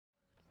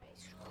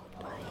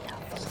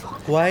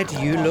Why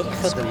do you look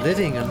for the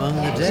living among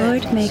the dead?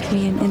 Lord, make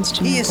me an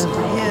instrument He isn't of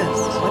here,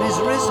 thy but is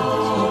risen.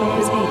 Where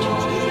there is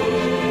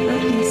hatred,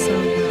 let me sow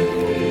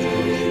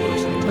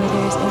love. Where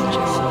there is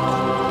injury,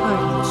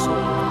 pardon.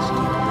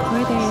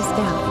 Where there is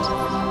doubt,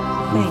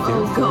 faith.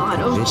 Oh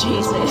God, oh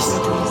Jesus. Where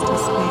there is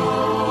despair,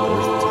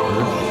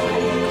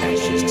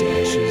 Ashes to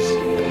ashes,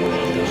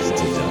 dust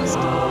to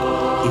dust.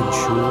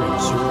 Ensure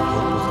and certain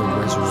hope of the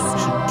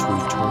resurrection to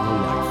eternal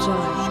life.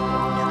 joy,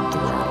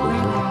 Through our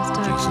where there Lord is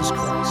darkness, Jesus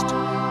Christ. light.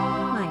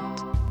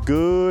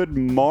 Good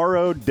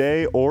morrow,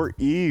 day, or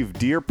eve,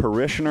 dear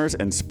parishioners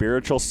and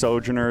spiritual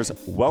sojourners.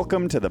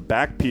 Welcome to the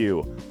Back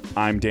Pew.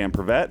 I'm Dan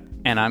Prevette.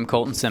 And I'm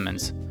Colton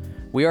Simmons.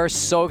 We are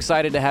so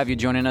excited to have you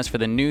joining us for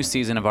the new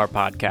season of our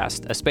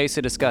podcast, a space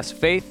to discuss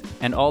faith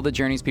and all the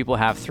journeys people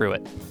have through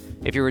it.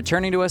 If you're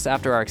returning to us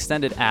after our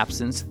extended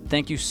absence,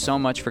 thank you so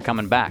much for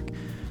coming back.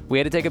 We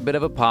had to take a bit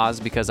of a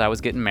pause because I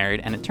was getting married,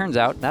 and it turns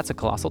out that's a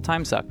colossal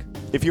time suck.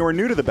 If you are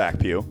new to the Back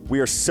Pew, we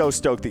are so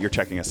stoked that you're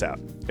checking us out.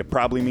 It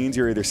probably means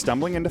you're either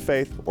stumbling into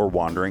faith or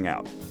wandering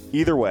out.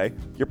 Either way,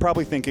 you're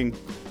probably thinking,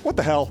 what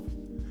the hell?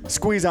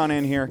 Squeeze on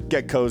in here,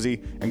 get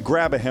cozy, and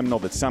grab a hymnal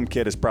that some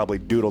kid has probably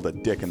doodled a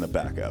dick in the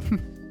back of.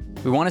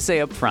 We want to say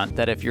up front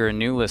that if you're a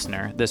new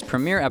listener, this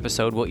premiere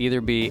episode will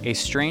either be a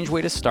strange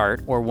way to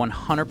start or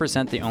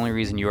 100% the only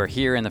reason you are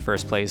here in the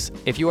first place.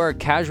 If you are a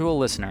casual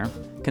listener,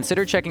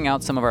 consider checking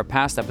out some of our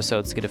past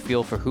episodes to get a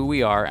feel for who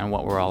we are and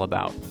what we're all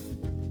about.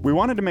 We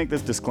wanted to make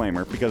this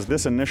disclaimer because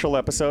this initial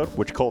episode,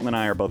 which Colton and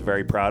I are both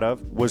very proud of,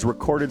 was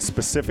recorded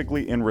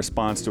specifically in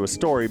response to a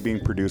story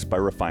being produced by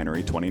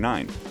Refinery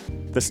 29.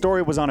 The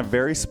story was on a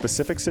very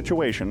specific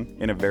situation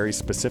in a very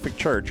specific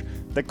church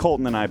that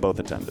Colton and I both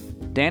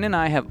attended. Dan and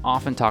I have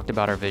often talked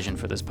about our vision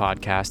for this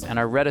podcast and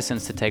our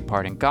reticence to take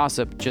part in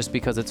gossip just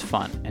because it's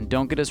fun. And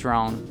don't get us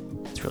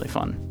wrong, it's really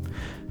fun.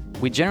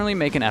 We generally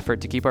make an effort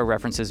to keep our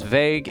references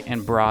vague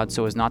and broad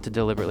so as not to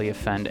deliberately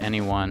offend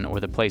anyone or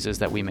the places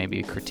that we may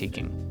be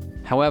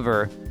critiquing.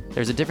 However,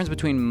 there's a difference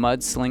between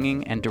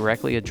mudslinging and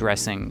directly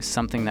addressing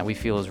something that we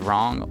feel is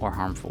wrong or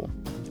harmful.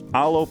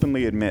 I'll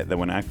openly admit that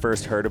when I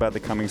first heard about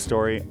the coming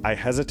story, I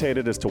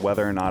hesitated as to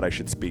whether or not I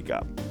should speak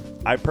up.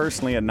 I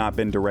personally had not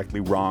been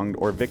directly wronged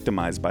or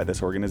victimized by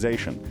this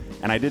organization,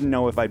 and I didn't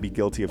know if I'd be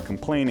guilty of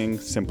complaining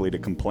simply to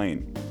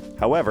complain.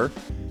 However,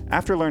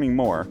 after learning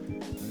more,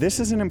 this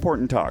is an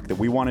important talk that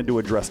we wanted to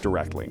address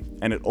directly,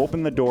 and it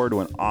opened the door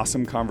to an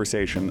awesome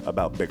conversation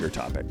about bigger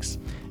topics.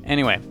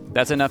 Anyway,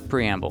 that's enough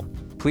preamble.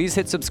 Please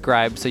hit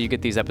subscribe so you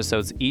get these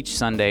episodes each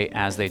Sunday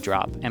as they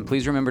drop. And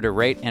please remember to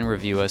rate and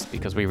review us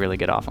because we really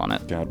get off on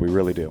it. God, we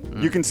really do.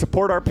 You can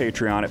support our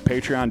Patreon at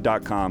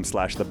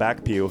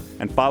patreon.com/thebackpew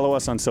and follow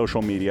us on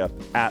social media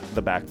at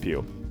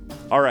thebackpew.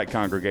 All right,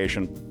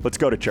 congregation, let's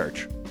go to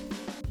church.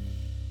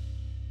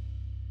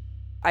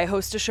 I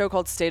host a show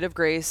called State of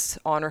Grace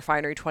on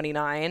Refinery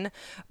 29.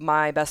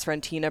 My best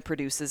friend Tina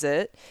produces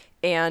it.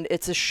 And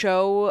it's a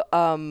show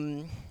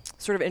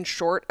sort of in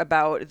short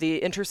about the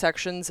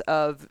intersections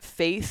of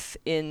faith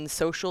in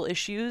social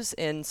issues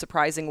in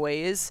surprising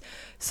ways,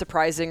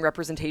 surprising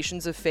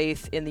representations of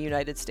faith in the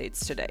United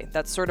States today.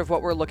 That's sort of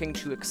what we're looking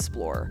to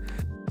explore.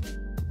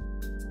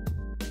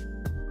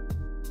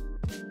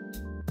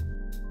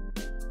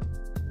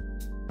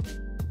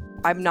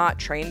 I'm not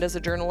trained as a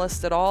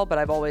journalist at all, but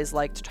I've always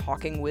liked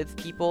talking with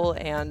people,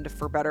 and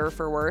for better or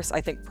for worse,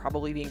 I think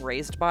probably being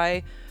raised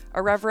by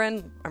a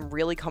reverend, I'm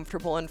really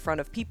comfortable in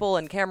front of people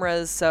and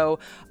cameras. So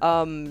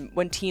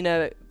when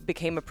Tina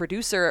became a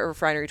producer at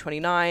Refinery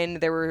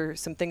 29, there were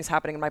some things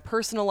happening in my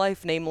personal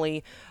life,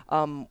 namely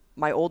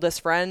my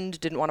oldest friend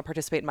didn't want to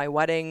participate in my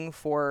wedding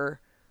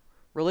for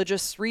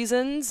religious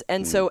reasons.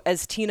 And so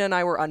as Tina and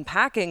I were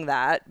unpacking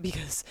that,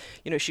 because,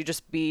 she'd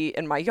just be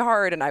in my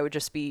yard and I would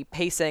just be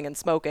pacing and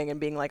smoking and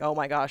being like, oh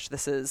my gosh,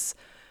 this is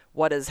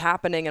what is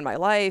happening in my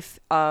life.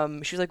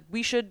 She was like,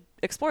 we should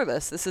explore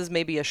this. This is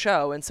maybe a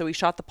show. And so we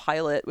shot the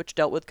pilot, which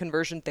dealt with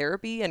conversion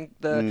therapy and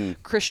the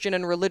Christian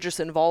and religious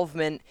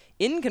involvement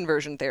in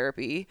conversion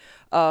therapy,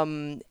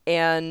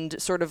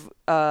 and sort of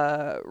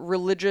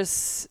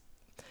religious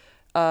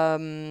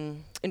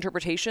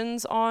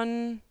interpretations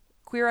on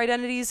queer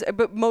identities,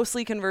 but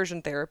mostly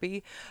conversion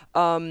therapy.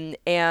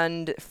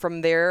 And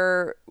from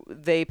there,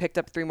 they picked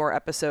up 3 more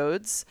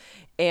episodes.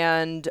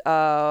 And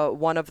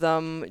one of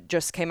them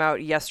just came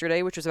out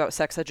yesterday, which was about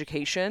sex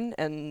education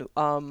and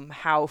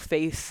how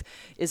faith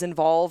is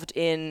involved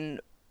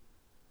in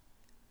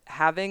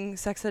having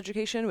sex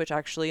education, which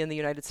actually in the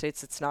United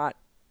States, it's not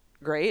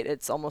great.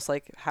 It's almost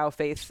like how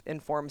faith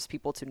informs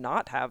people to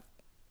not have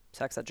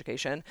sex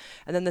education.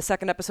 And then the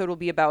second episode will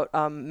be about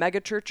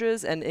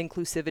megachurches and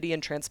inclusivity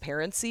and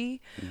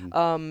transparency,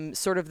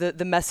 sort of the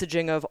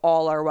messaging of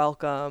all are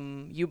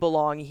welcome, you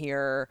belong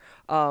here.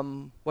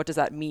 What does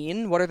that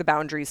mean? What are the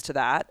boundaries to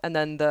that? And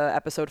then the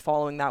episode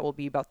following that will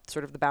be about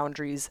sort of the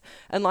boundaries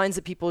and lines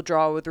that people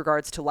draw with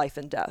regards to life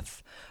and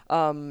death.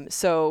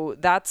 So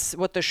that's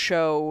what the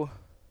show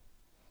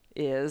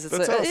is. It's,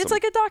 awesome. It's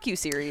like a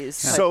docu-series.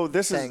 So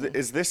this thing.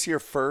 is this your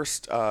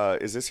first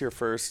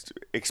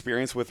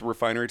experience with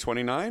Refinery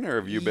 29, or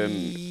have you been?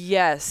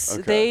 Yes,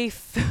 Okay.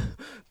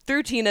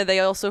 through Tina, they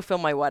also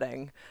filmed my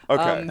wedding.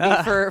 Okay.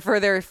 For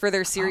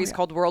their series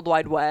called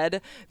Worldwide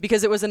Wed,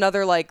 because it was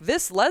another like,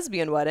 this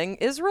lesbian wedding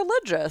is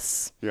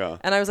religious. Yeah.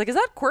 And I was like, is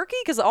that quirky?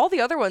 Because all the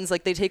other ones,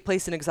 like, they take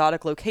place in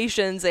exotic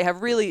locations. They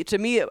have really, to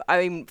me,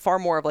 I mean, far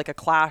more of like a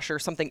clash or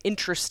something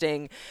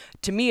interesting.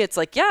 To me, it's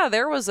like, yeah,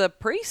 there was a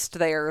priest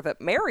there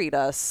that married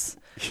us.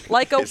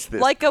 Like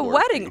a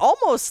wedding,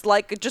 almost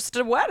like just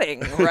a wedding,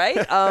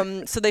 right?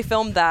 So they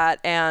filmed that,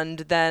 and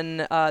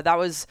then that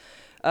was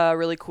a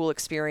really cool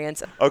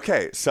experience.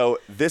 Okay, so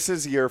is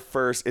this your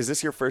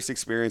first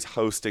experience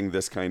hosting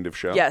this kind of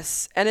show?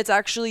 Yes, and it's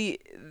actually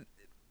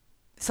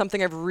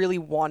something I've really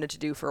wanted to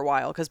do for a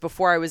while, because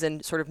before I was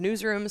in sort of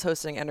newsrooms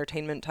hosting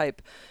entertainment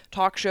type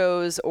talk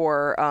shows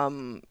or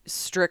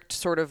strict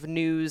sort of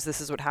news, this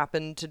is what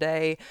happened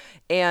today,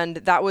 and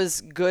that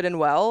was good and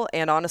well,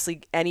 and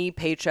honestly any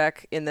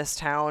paycheck in this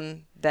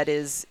town that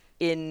is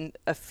in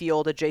a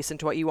field adjacent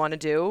to what you want to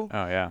do,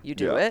 you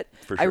do it.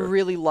 For sure. I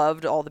really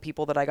loved all the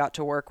people that I got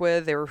to work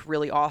with. They were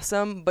really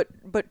awesome.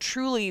 But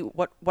truly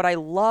what I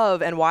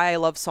love, and why I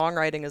love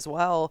songwriting as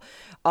well,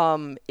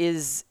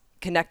 is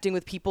connecting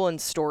with people and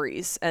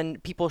stories,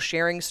 and people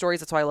sharing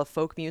stories. That's why I love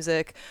folk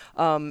music.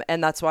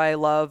 And that's why I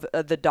love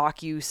the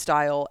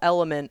docu-style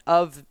element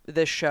of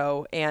this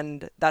show.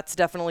 And that's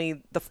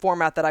definitely the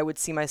format that I would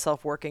see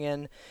myself working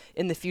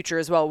in the future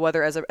as well,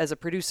 whether as a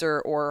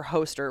producer or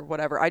host or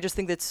whatever. I just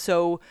think that's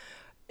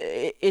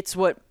it's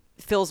what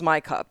fills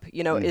my cup,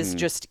 is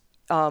just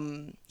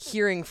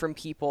hearing from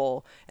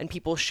people and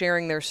people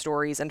sharing their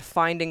stories and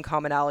finding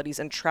commonalities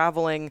and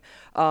traveling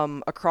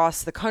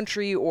across the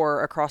country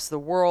or across the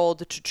world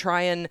to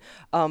try and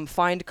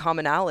find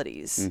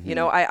commonalities.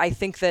 I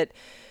think that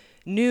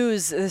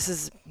news, this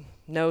is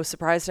no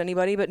surprise to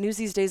anybody, but news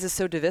these days is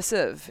so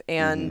divisive,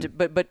 and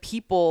but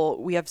people,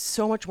 we have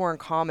so much more in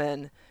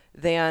common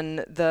than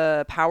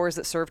the powers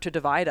that serve to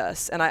divide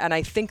us. And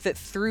I think that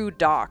through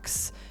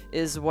docs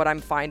is what I'm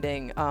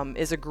finding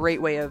is a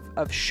great way of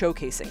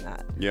showcasing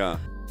that. Yeah.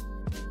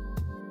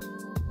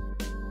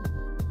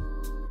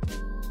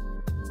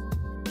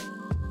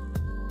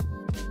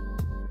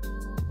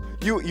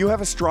 You have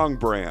a strong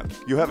brand.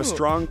 You have a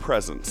strong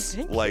presence.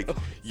 Thank you.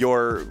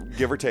 You're,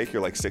 give or take,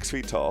 you're like 6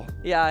 feet tall.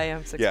 Yeah, I am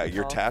 6 feet Yeah, tall.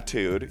 you're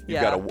tattooed. You've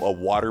Yeah. got a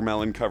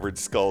watermelon covered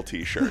skull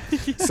t-shirt.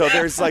 So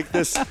there's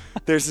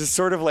this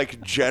sort of like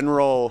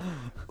general,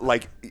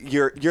 like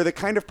you're the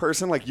kind of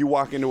person, like you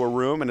walk into a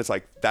room and it's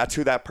like, that's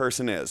who that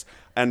person is.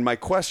 And my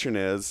question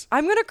is,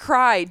 I'm going to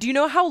cry. Do you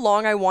know how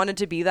long I wanted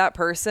to be that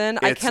person?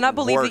 I It's cannot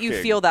believe that you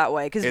working. feel that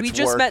way, because we It's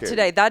just met working.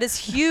 today. That is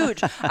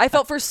huge. I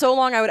felt for so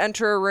long I would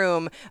enter a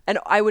room and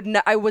I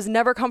was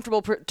never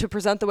comfortable to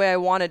present the way I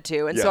wanted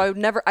to. And so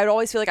I'd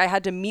always feel like I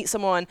had to meet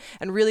someone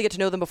and really get to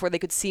know them before they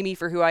could see me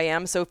for who I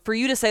am. So for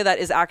you to say that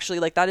is actually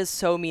like, that is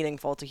so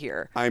meaningful to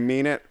hear. I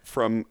mean it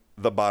from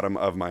the bottom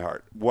of my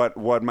heart. What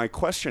my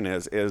question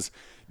is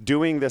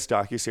doing this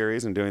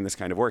docuseries and doing this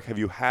kind of work, have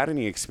you had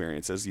any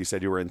experiences? You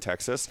said you were in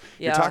Texas.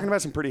 Yeah. You're talking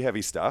about some pretty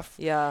heavy stuff.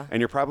 Yeah.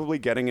 And you're probably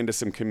getting into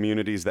some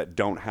communities that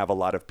don't have a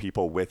lot of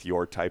people with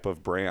your type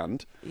of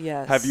brand.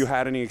 Yes. Have you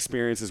had any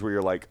experiences where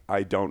you're like,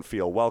 I don't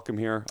feel welcome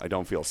here. I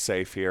don't feel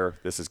safe here.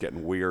 This is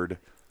getting weird.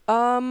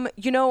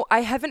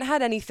 I haven't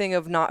had anything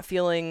of not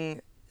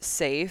feeling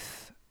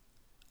safe.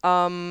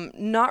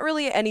 Not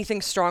really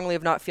anything strongly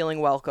of not feeling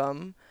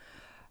welcome.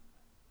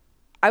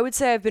 I would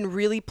say I've been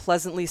really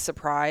pleasantly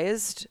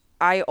surprised.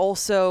 I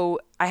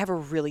have a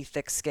really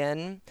thick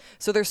skin.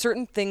 So there's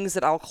certain things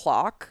that I'll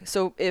clock.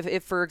 So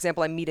if for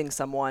example, I'm meeting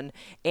someone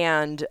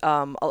and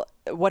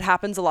what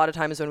happens a lot of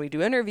times when we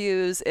do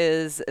interviews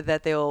is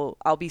that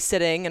I'll be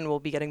sitting and we'll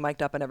be getting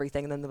mic'd up and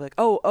everything. And then they'll be like,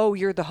 oh,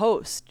 you're the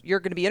host. You're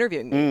going to be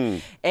interviewing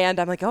me. And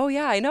I'm like, oh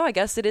yeah, I know. I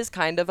guess it is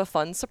kind of a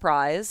fun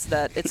surprise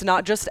that it's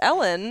not just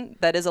Ellen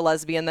that is a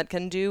lesbian that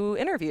can do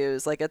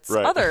interviews. Like it's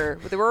Right.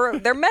 there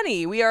are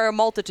many. We are a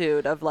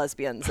multitude of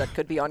lesbians that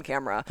could be on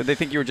camera. Did they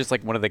think you were just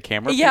like one of the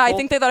camera Yeah, people? I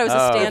think they thought I was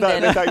a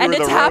stand-in, They thought you and were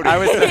it's the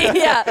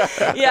roadie.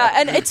 happening. yeah,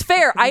 and it's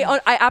fair.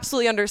 I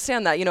absolutely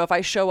understand that. If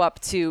I show up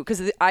to,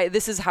 because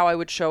this is how I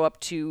would show up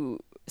to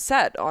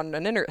set on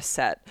an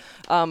set.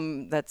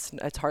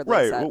 It's hardly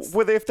Right. a set.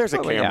 Well, if there's a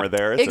camera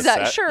there, it's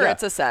Exactly. a set. Sure, Yeah.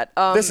 it's a set.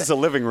 This is a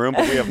living room,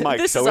 but we have mics,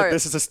 This so is our-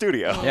 this is a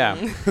studio. Yeah.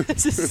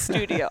 This is a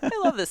studio. I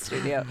love this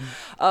studio.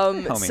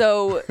 Homie.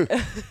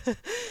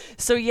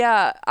 So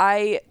yeah,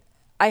 I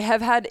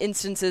have had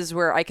instances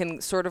where I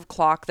can sort of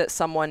clock that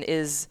someone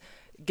is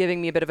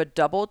giving me a bit of a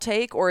double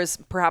take, or is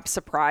perhaps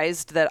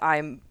surprised that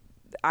I'm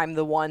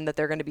the one that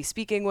they're going to be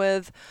speaking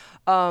with,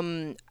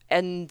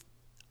 and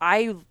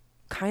I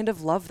kind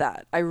of love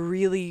that. I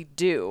really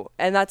do.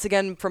 And that's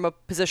again from a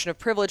position of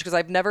privilege, because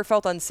I've never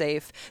felt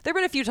unsafe. There have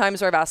been a few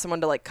times where I've asked someone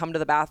to like come to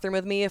the bathroom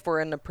with me if we're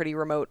in a pretty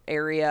remote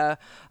area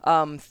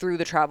through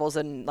the travels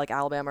in like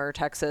Alabama or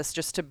Texas,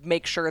 just to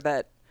make sure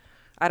that,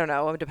 I don't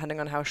know, depending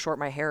on how short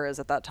my hair is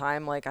at that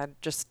time, like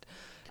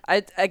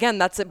again,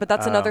 that's it. But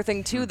that's another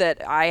thing too,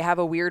 that I have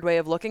a weird way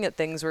of looking at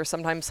things where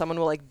sometimes someone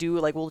will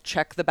we'll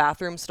check the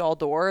bathroom stall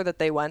door that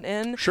they went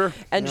in. Sure.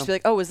 And just be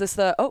like, oh, is this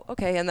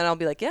okay. And then I'll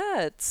be like,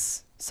 yeah,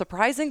 it's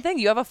surprising thing.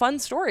 You have a fun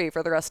story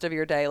for the rest of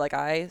your day. Like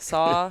I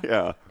saw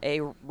Yeah.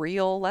 a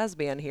real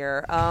lesbian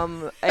here.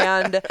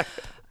 And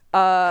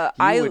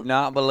You would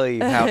not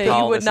believe how you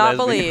tall would this not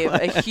lesbian believe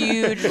was. a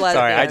huge lesbian.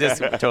 Sorry, I just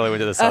totally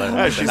went to the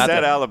southern. She not said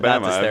to-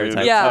 Alabama. Not to I mean-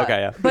 stereotype. Yeah. Okay.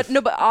 Yeah.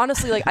 But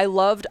honestly, like I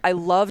loved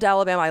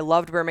Alabama. I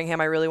loved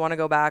Birmingham. I really want to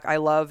go back. I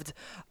loved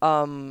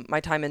my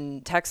time in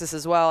Texas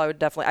as well.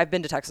 I've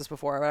been to Texas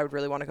before, but I would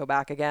really want to go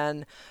back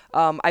again.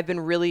 I've been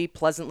really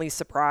pleasantly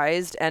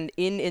surprised, and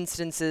in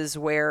instances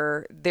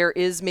where there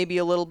is maybe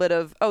a little bit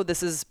of, oh,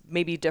 this is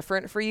maybe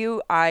different for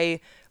you, I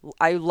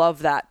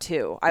love that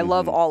too. I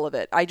love all of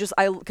it.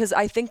 Because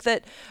I think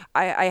that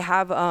I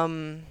have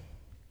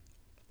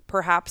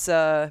perhaps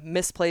a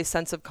misplaced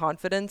sense of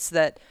confidence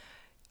that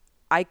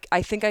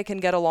I think I can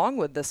get along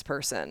with this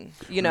person,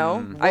 you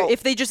know? I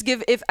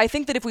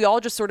think that if we all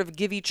just sort of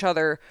give each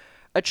other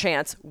a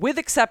chance, with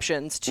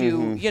exceptions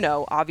to, you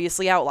know,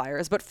 obviously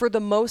outliers, but for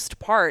the most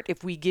part,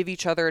 if we give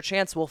each other a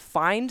chance, we'll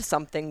find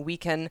something we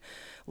can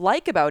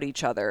like about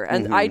each other.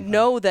 And I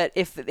know that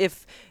if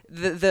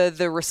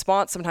the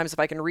response sometimes, if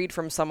I can read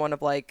from someone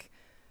of like,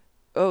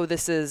 oh,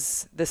 this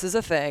is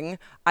a thing,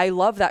 I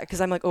love that, because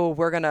I'm like, oh,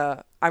 we're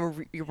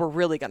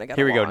really gonna get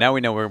Here we go. along. Now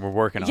we know where we're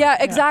working on. Yeah,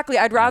 exactly.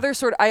 I'd rather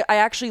I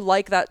actually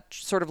like that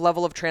sort of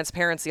level of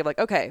transparency of like,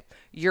 okay,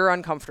 you're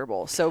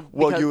uncomfortable. So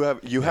Well,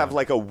 you have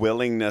like a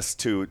willingness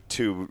to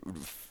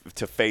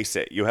face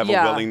it. You have a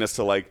willingness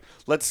to like,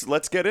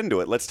 let's get into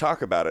it. Let's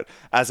talk about it,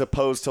 as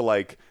opposed to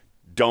like,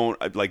 don't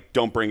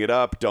bring it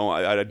up.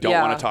 I don't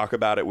want to talk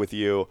about it with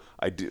you.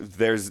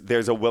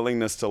 There's a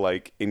willingness to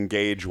like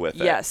engage with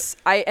it. Yes.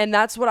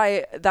 That's what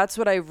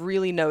I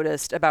really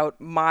noticed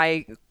about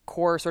my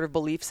core sort of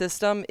belief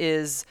system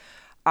is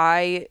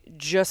I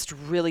just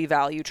really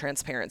value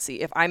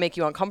transparency. If I make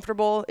you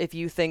uncomfortable, if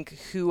you think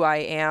who I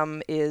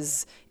am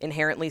is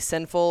inherently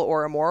sinful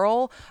or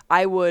immoral,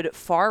 I would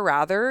far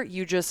rather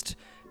you just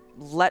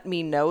let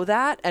me know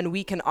that, and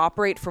we can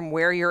operate from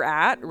where you're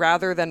at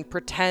rather than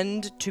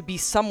pretend to be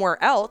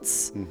somewhere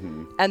else.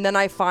 And then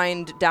I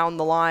find down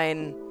the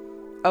line,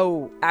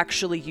 oh,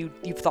 actually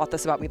you've thought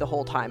this about me the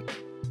whole time.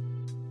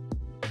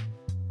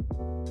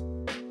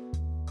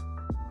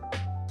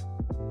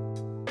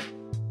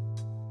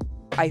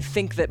 I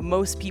think that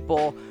most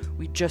people,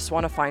 we just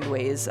want to find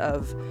ways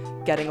of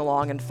getting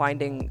along and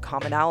finding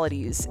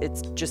commonalities.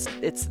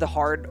 It's the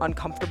hard,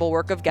 uncomfortable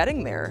work of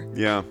getting there.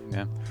 Yeah.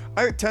 Yeah.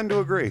 I tend to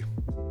agree.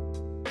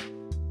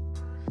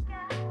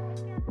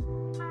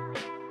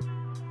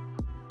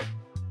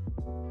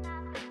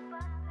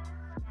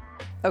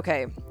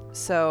 Okay,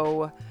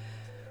 so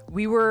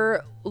we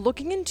were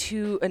looking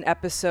into an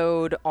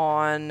episode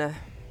on,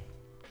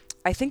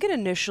 I think it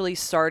initially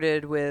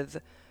started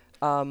with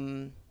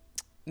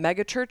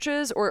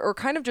megachurches or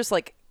kind of just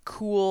like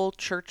cool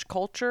church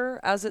culture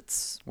as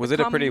it's Was it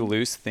a pretty become.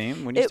 loose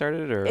theme when you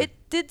started, or It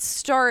did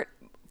start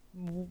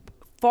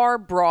far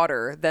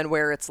broader than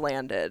where it's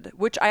landed,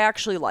 which I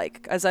actually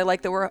like, as I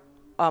like that we're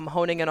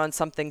honing in on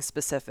something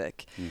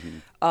specific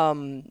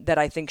that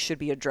I think should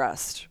be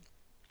addressed.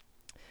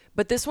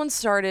 But this one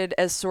started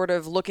as sort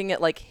of looking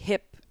at like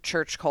hip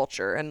church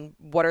culture and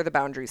what are the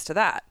boundaries to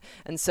that.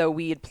 And so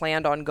we had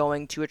planned on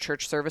going to a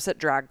church service at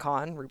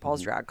DragCon,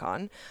 RuPaul's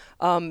DragCon,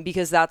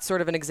 because that's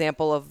sort of an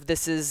example of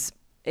this is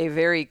a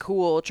very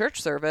cool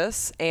church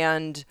service.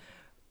 And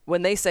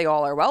when they say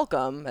all are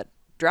welcome at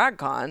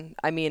DragCon,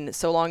 I mean,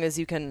 so long as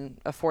you can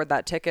afford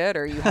that ticket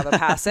or you have a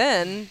pass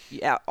in,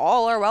 yeah,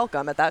 all are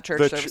welcome at that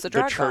church service at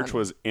DragCon. The church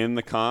was in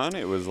the con.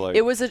 It was like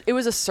it was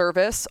a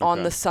service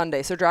on the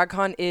Sunday. So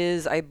DragCon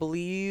is, I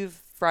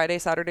believe, Friday,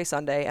 Saturday,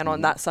 Sunday, and on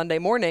that Sunday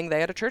morning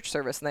they had a church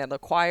service and they had a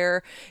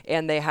choir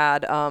and they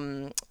had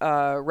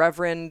a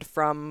reverend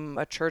from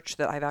a church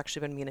that I've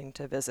actually been meaning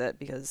to visit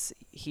because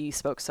he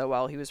spoke so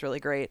well. He was really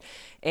great,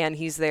 and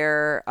he's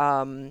there.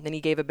 And he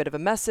gave a bit of a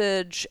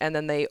message, and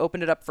then they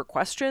opened it up for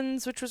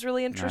questions, which was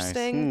really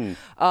interesting.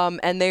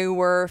 And they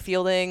were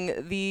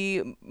fielding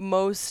the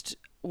most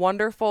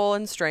wonderful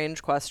and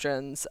strange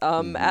questions,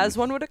 as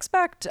one would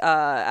expect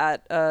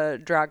at a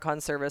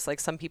DragCon service. Like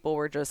some people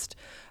were just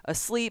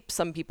asleep,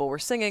 some people were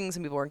singing,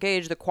 some people were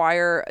engaged. The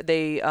choir,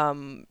 they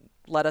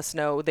let us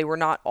know they were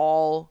not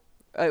all,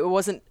 it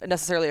wasn't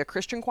necessarily a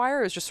Christian choir,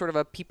 it was just sort of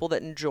a people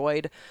that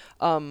enjoyed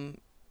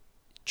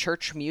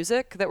church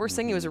music that were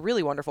singing. It was a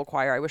really wonderful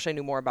choir. I wish I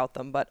knew more about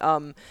them, but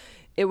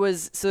it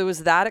was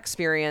that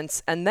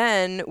experience. And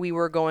then we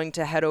were going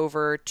to head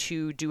over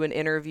to do an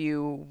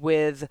interview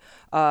with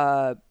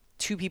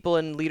two people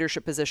in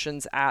leadership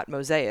positions at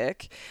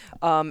Mosaic,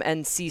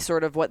 and see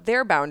sort of what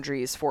their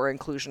boundaries for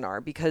inclusion are,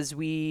 because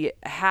we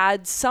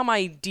had some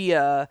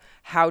idea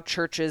how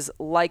churches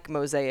like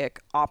Mosaic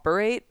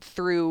operate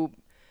through,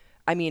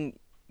 I mean,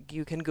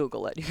 you can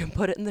Google it. You can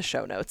put it in the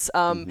show notes.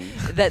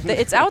 That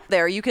it's out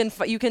there.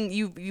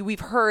 We've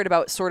heard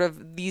about sort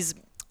of these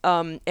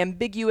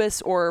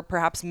ambiguous or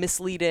perhaps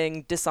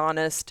misleading,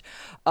 dishonest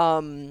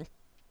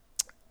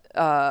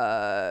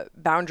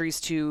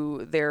boundaries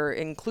to their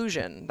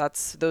inclusion.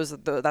 That's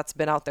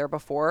been out there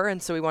before,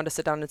 and so we wanted to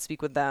sit down and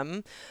speak with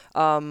them.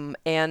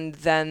 And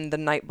then the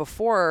night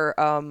before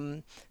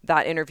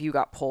that interview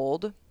got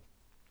pulled,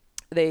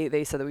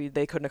 they said that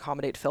they couldn't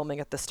accommodate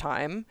filming at this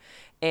time,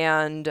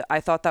 and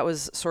I thought that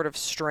was sort of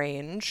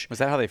strange. Was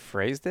that how they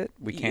phrased it?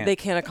 They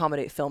can't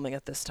accommodate filming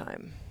at this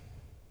time.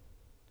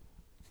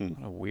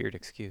 What a weird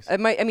excuse.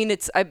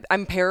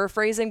 I'm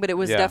paraphrasing, but it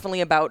was definitely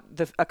about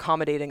the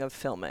accommodating of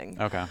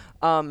filming. Okay.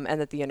 And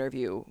that the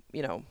interview,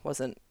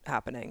 wasn't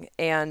happening.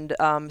 And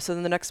so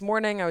then the next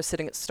morning I was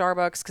sitting at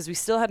Starbucks because we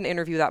still had an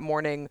interview that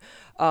morning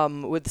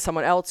with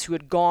someone else who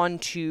had gone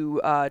to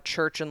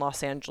church in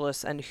Los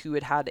Angeles and who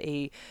had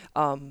a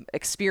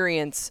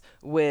experience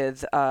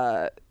with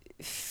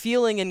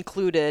feeling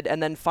included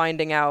and then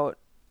finding out,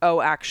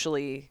 oh,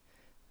 actually,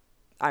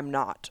 I'm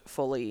not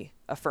fully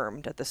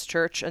affirmed at this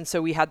church. And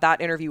so we had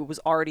that interview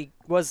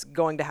was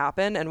going to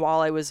happen. And while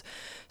I was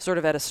sort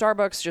of at a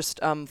Starbucks, just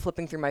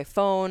flipping through my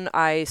phone,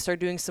 I started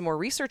doing some more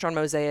research on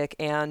Mosaic,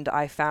 and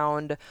I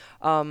found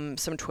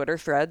some Twitter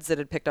threads that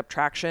had picked up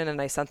traction,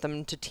 and I sent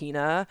them to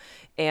Tina,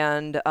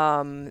 and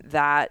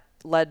that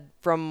led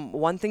from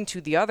one thing to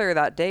the other.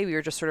 That day we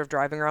were just sort of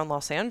driving around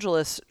Los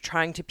Angeles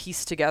trying to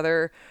piece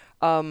together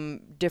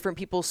different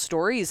people's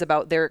stories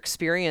about their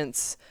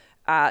experience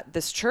at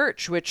this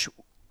church, which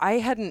I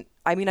hadn't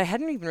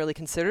even really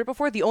considered it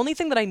before. The only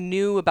thing that I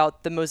knew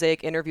about the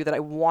Mosaic interview that I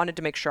wanted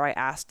to make sure I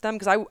asked them,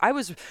 because I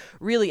was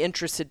really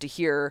interested to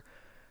hear,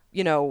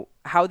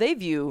 how they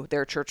view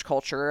their church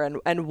culture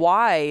and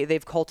why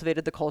they've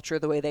cultivated the culture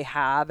the way they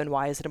have and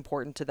why is it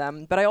important to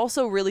them. But I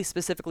also really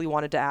specifically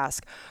wanted to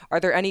ask,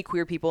 are there any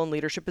queer people in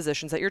leadership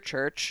positions at your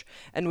church?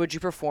 And would you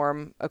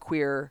perform a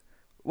queer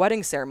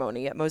wedding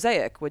ceremony at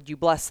Mosaic? Would you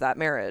bless that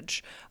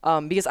marriage?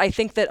 Because I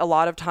think that a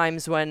lot of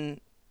times when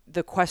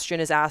the question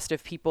is asked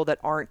of people that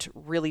aren't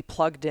really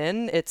plugged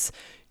in, it's,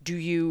 do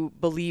you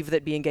believe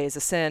that being gay is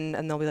a sin?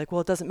 And they'll be like,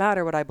 well, it doesn't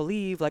matter what I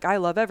believe. Like, I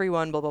love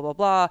everyone, blah, blah, blah,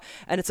 blah.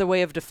 And it's a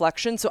way of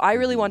deflection. So I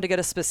really wanted to get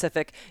a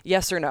specific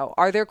yes or no.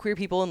 Are there queer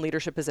people in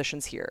leadership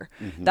positions here?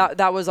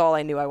 That was all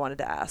I knew I wanted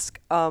to ask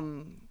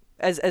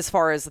as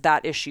far as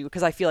that issue,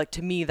 because I feel like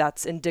to me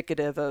that's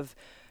indicative of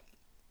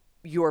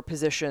your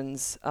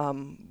positions,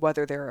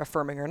 whether they're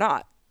affirming or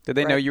not. Did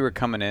they know you were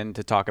coming in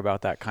to talk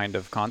about that kind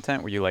of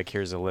content? Were you like,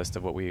 here's a list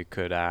of what we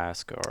could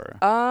ask, or?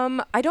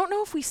 I don't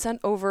know if we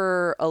sent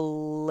over a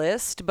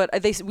list, but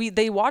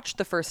they watched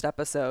the first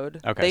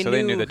episode. Okay, so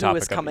they knew the topic who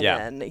was coming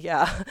in.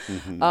 Yeah.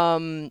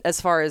 As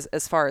far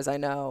as I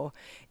know,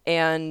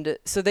 and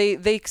so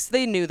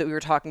they knew that we were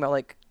talking about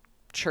like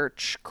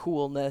church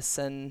coolness,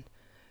 and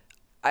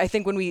I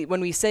think when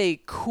we say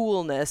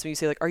coolness, when you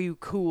say like, are you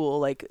cool?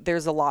 Like,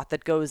 there's a lot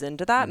that goes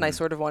into that. And I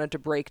sort of wanted to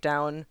break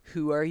down,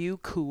 who are you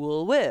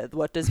cool with?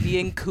 What does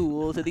being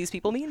cool to these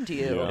people mean to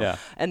you? Yeah.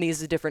 And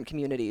these different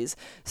communities.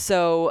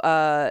 So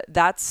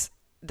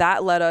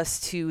that led us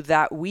to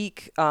that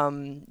week.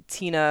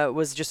 Tina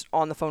was just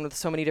on the phone with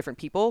so many different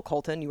people.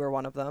 Colton, you were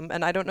one of them.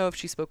 And I don't know if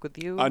she spoke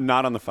with you.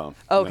 Not on the phone.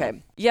 Okay. No.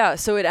 Yeah.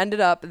 So it ended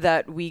up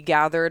that we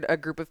gathered a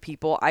group of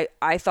people.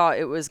 I thought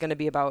it was going to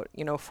be about,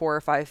 4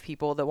 or 5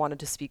 people that wanted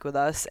to speak with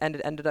us. And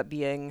it ended up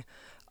being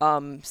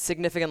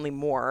significantly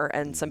more.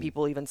 And some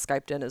people even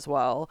Skyped in as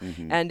well.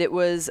 And it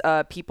was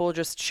people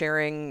just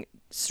sharing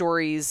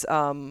stories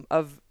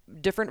of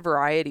different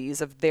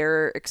varieties of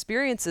their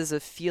experiences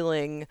of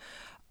feeling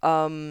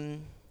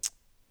I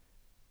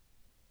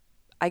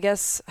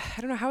guess, I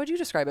don't know, how would you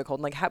describe it,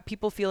 Colton? Like, how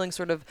people feeling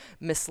sort of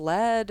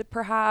misled,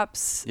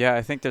 perhaps? Yeah,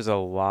 I think there's a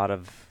lot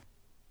of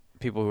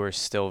people who are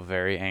still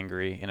very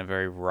angry in a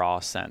very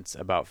raw sense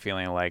about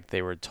feeling like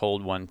they were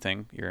told one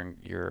thing,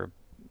 you're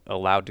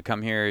allowed to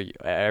come here,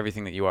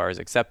 everything that you are is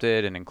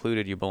accepted and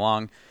included, you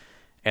belong,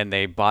 and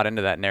they bought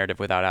into that narrative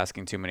without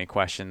asking too many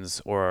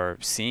questions or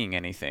seeing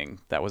anything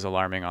that was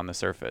alarming on the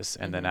surface.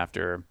 And then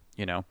after,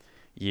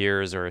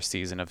 years or a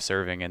season of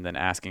serving and then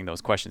asking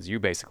those questions you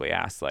basically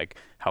asked, like,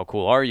 how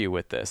cool are you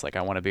with this? Like,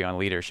 I want to be on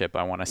leadership,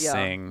 I want to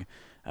sing,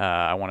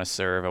 I want to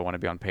serve, I want to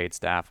be on paid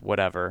staff,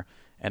 whatever,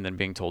 and then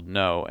being told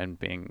no and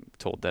being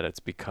told that it's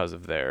because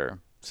of their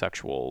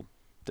sexual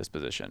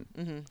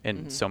disposition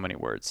in so many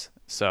words.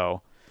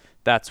 So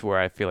that's where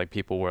I feel like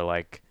people were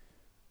like,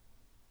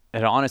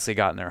 it honestly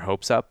gotten their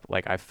hopes up.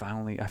 Like, I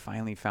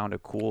finally found a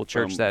cool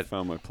church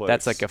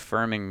that's like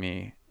affirming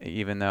me,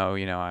 even though,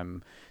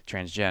 I'm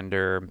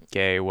transgender,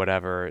 gay,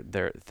 whatever.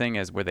 Their thing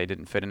is where they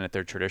didn't fit in at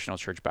their traditional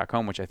church back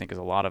home, which I think is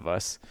a lot of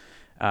us.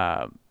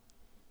 And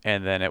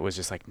then it was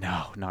just like,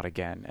 no, not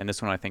again. And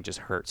this one I think just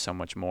hurt so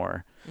much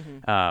more.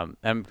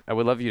 And I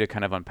would love you to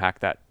kind of unpack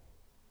that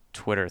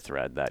Twitter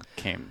thread that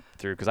came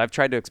through, because I've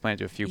tried to explain it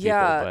to a few people.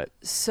 But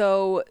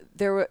so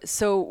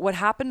what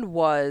happened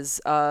was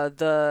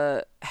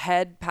the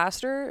head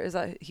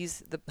pastor, he's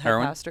the head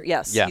Erwin? pastor?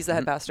 Yes, yeah. He's the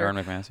head pastor.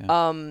 Erwin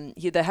McManus,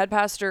 yeah. The head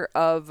pastor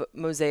of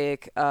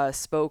Mosaic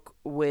spoke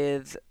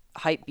with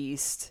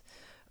Hypebeast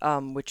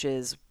which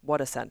is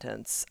what a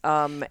sentence.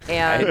 And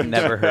I've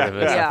never heard of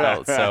it. Yeah. I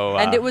felt so.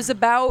 And it was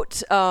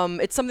about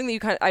it's something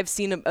that I've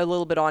seen a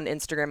little bit on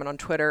Instagram and on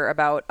Twitter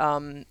about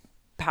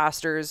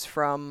pastors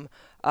from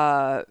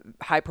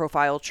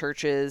high-profile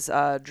churches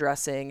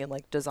dressing in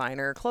like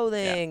designer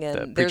clothing,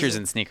 and the preachers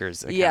in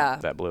sneakers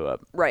account that blew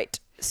up. Right.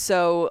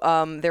 So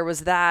there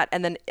was that,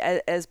 and then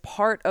as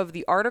part of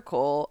the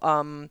article,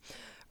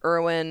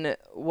 Erwin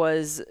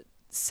was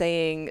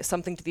saying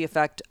something to the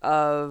effect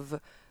of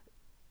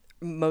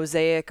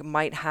Mosaic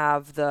might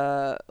have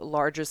the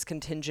largest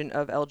contingent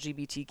of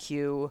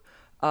LGBTQ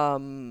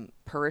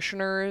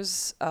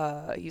parishioners.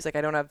 He's like,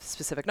 I don't have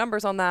specific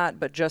numbers on that,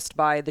 but just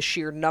by the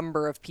sheer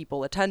number of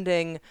people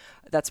attending,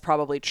 that's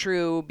probably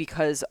true,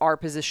 because our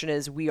position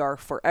is we are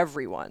for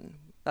everyone.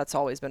 That's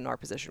always been our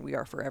position. We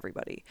are for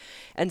everybody.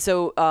 And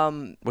so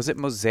was it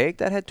Mosaic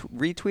that had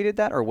retweeted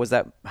that, or was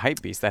that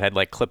Hypebeast that had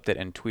like clipped it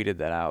and tweeted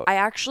that out? I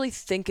actually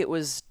think it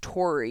was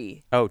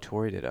Tori. Oh,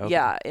 Tori did. Okay.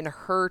 Yeah, in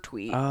her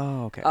tweet.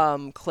 Oh,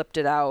 okay. Clipped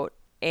it out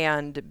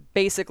and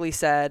basically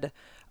said,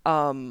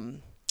 I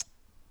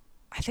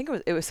think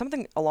it was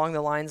something along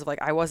the lines of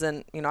like, I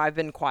wasn't, I've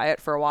been quiet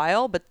for a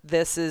while, but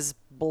this is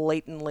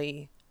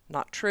blatantly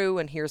not true,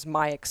 and here's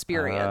my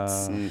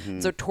experience.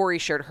 So Tori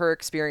shared her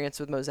experience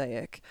with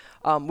Mosaic,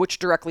 which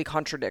directly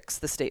contradicts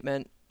the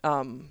statement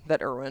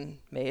that Erwin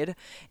made.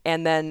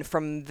 And then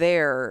from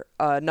there,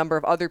 a number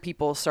of other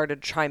people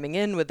started chiming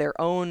in with their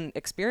own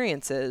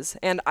experiences.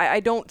 And I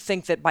don't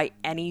think that by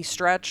any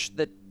stretch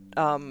that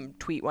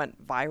tweet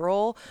went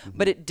viral,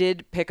 but it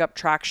did pick up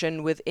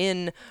traction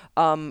within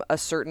a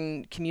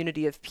certain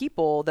community of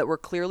people that were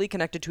clearly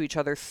connected to each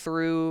other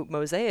through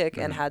Mosaic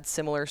and had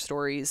similar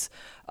stories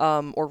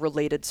or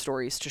related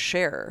stories to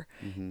share.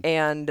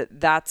 And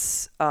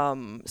that's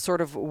sort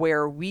of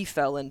where we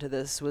fell into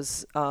this,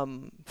 was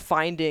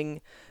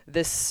finding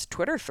this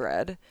Twitter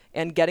thread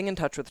and getting in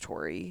touch with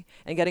Tori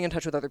and getting in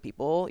touch with other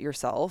people,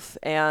 yourself,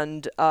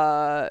 and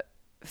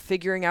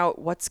figuring out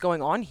what's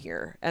going on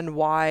here and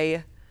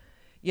why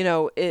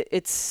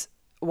it's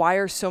why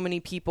are so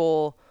many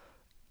people,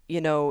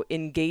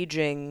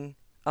 engaging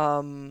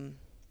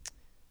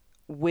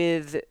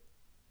with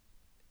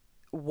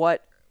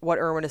what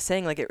Erwin is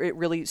saying. Like it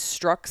really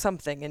struck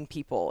something in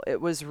people. It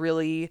was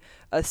really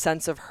a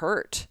sense of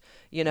hurt,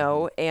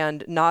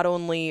 and not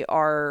only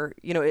are,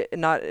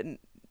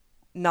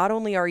 not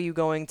only are you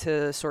going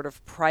to sort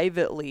of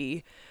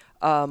privately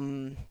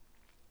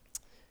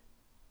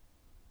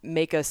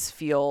make us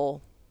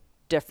feel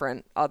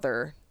different,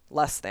 other,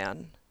 less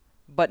than,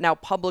 but now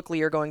publicly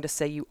you're going to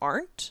say you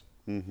aren't.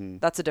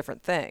 That's a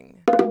different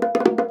thing.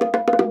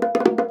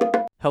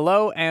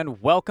 Hello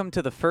and welcome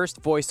to the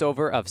first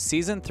voiceover of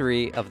season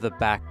 3 of The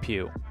Back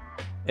Pew.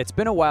 It's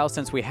been a while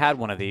since we had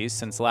one of these,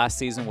 since last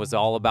season was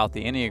all about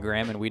the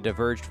Enneagram and we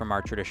diverged from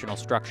our traditional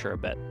structure a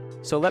bit.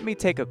 So let me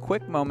take a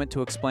quick moment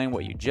to explain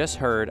what you just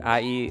heard,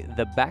 i.e.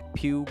 the Back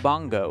Pew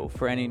Bongo,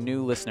 for any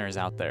new listeners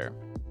out there.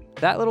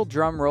 That little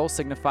drum roll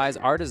signifies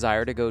our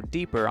desire to go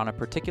deeper on a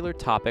particular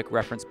topic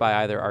referenced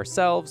by either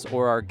ourselves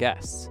or our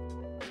guests.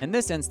 In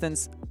this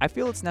instance, I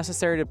feel it's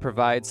necessary to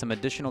provide some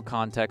additional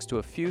context to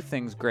a few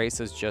things Grace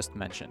has just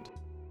mentioned.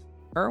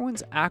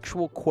 Erwin's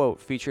actual quote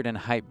featured in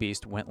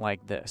Hypebeast went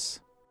like this: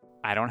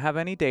 I don't have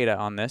any data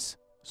on this,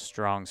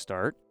 strong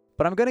start,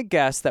 but I'm going to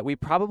guess that we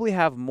probably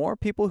have more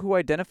people who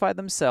identify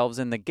themselves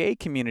in the gay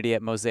community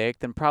at Mosaic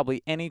than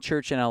probably any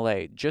church in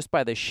LA, just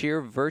by the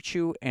sheer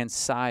virtue and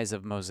size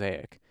of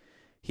Mosaic.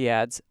 He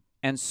adds,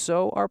 and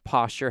so our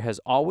posture has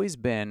always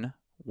been,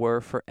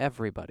 we're for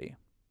everybody.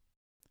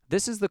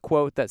 This is the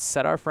quote that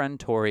set our friend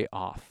Tori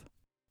off.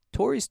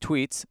 Tori's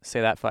tweets, say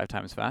that 5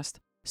 times fast,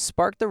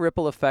 sparked the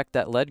ripple effect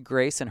that led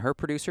Grace and her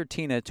producer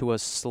Tina to a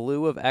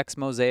slew of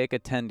ex-Mosaic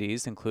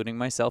attendees, including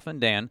myself and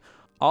Dan,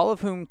 all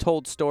of whom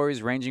told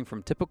stories ranging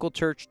from typical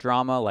church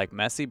drama like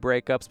messy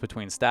breakups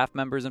between staff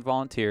members and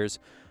volunteers,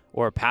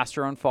 or a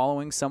pastor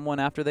unfollowing someone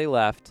after they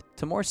left,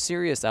 to more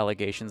serious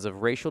allegations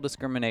of racial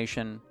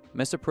discrimination,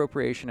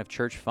 misappropriation of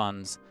church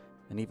funds,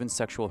 and even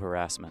sexual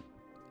harassment.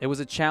 It was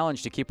a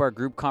challenge to keep our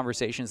group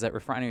conversations at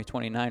Refinery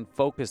 29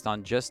 focused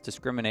on just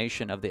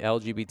discrimination of the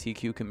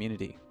LGBTQ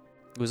community.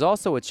 It was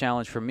also a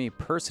challenge for me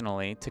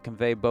personally to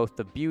convey both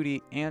the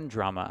beauty and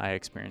drama I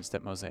experienced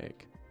at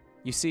Mosaic.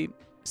 You see,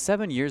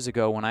 7 years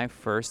ago when I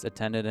first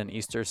attended an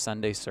Easter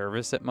Sunday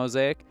service at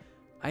Mosaic,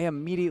 I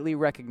immediately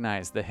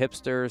recognized the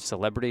hipster,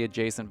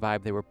 celebrity-adjacent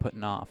vibe they were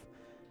putting off.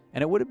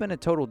 And it would have been a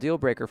total deal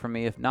breaker for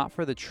me if not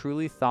for the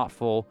truly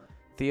thoughtful,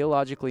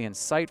 theologically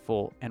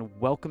insightful, and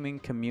welcoming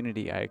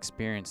community I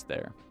experienced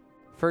there.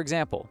 For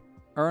example,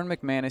 Erwin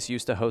McManus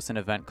used to host an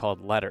event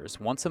called Letters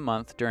once a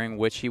month, during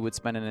which he would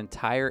spend an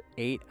entire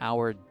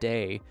 8-hour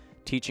day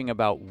teaching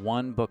about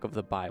one book of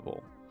the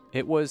Bible.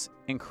 It was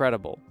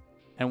incredible,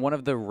 and one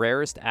of the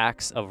rarest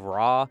acts of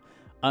raw,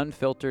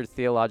 unfiltered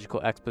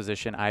theological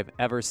exposition I've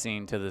ever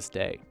seen to this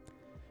day.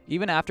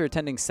 Even after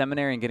attending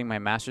seminary and getting my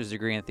master's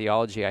degree in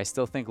theology, I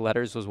still think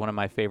Letters was one of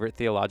my favorite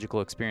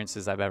theological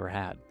experiences I've ever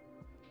had.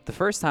 The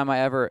first time I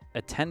ever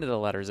attended a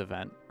Letters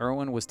event,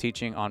 Erwin was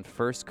teaching on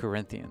 1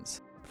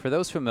 Corinthians. For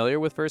those familiar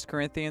with 1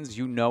 Corinthians,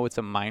 you know it's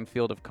a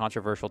minefield of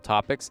controversial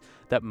topics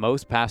that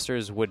most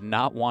pastors would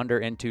not wander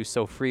into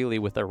so freely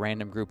with a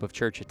random group of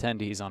church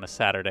attendees on a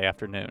Saturday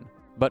afternoon.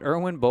 But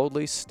Erwin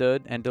boldly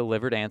stood and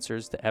delivered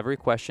answers to every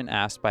question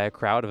asked by a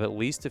crowd of at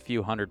least a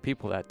few hundred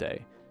people that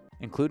day,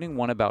 including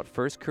one about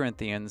 1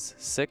 Corinthians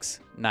 6,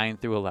 9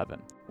 through 11,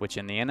 which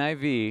in the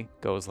NIV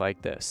goes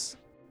like this.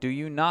 Do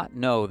you not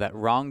know that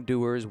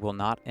wrongdoers will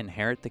not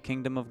inherit the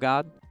kingdom of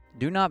God?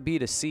 Do not be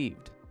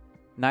deceived.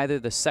 Neither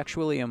the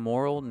sexually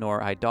immoral,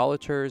 nor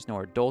idolaters,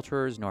 nor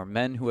adulterers, nor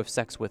men who have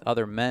sex with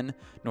other men,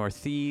 nor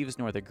thieves,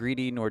 nor the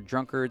greedy, nor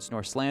drunkards,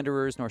 nor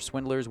slanderers, nor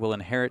swindlers will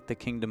inherit the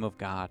kingdom of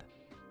God.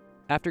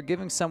 After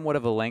giving somewhat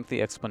of a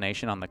lengthy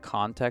explanation on the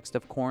context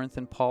of Corinth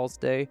in Paul's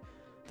day,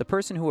 the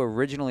person who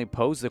originally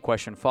posed the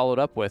question followed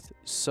up with,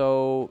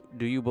 so,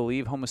 do you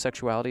believe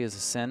homosexuality is a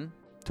sin?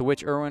 To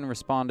which Erwin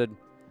responded,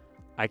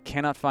 I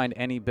cannot find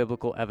any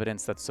biblical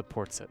evidence that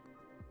supports it.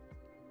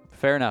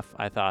 Fair enough,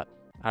 I thought.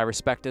 I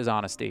respect his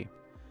honesty.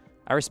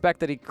 I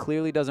respect that he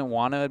clearly doesn't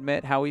want to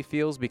admit how he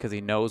feels because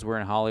he knows we're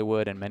in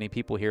Hollywood and many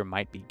people here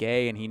might be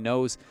gay, and he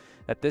knows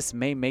that this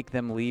may make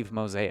them leave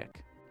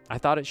Mosaic. I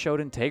thought it showed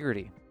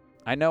integrity.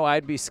 I know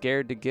I'd be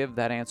scared to give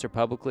that answer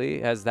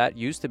publicly, as that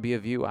used to be a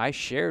view I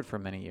shared for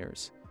many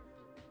years.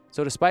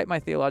 So despite my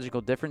theological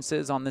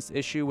differences on this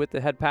issue with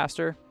the head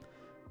pastor,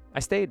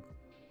 I stayed.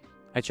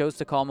 I chose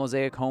to call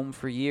Mosaic home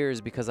for years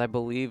because I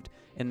believed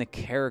in the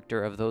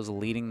character of those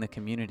leading the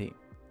community.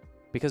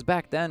 Because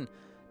back then,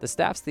 the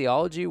staff's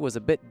theology was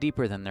a bit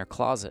deeper than their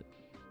closet.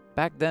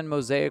 Back then,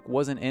 Mosaic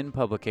wasn't in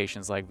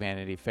publications like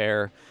Vanity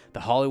Fair,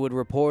 The Hollywood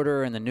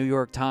Reporter, and The New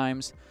York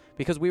Times,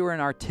 because we were an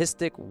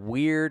artistic,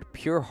 weird,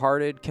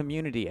 pure-hearted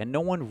community, and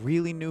no one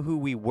really knew who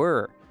we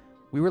were.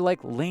 We were like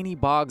Lainey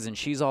Boggs and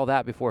She's All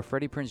That before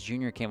Freddie Prinze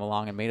Jr. came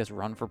along and made us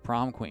run for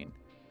prom queen.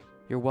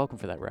 You're welcome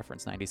for that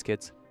reference, 90s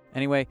kids.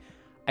 Anyway,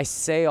 I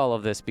say all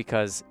of this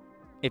because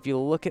if you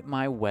look at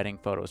my wedding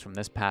photos from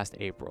this past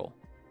April,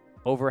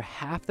 over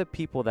half the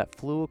people that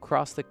flew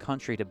across the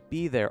country to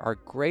be there are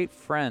great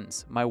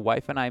friends my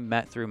wife and I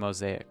met through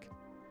Mosaic.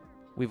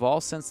 We've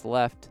all since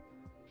left,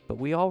 but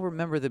we all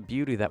remember the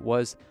beauty that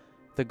was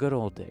the good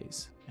old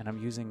days, and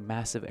I'm using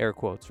massive air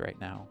quotes right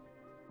now.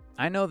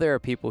 I know there are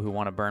people who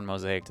want to burn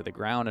Mosaic to the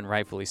ground, and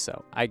rightfully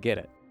so. I get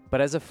it.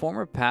 But as a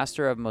former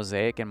pastor of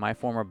Mosaic and my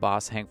former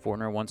boss Hank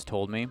Fortner once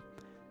told me,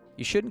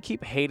 you shouldn't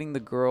keep hating the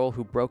girl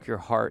who broke your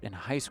heart in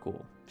high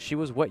school. She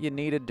was what you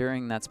needed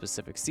during that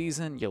specific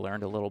season. You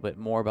learned a little bit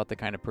more about the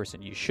kind of person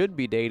you should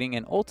be dating,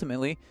 and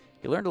ultimately,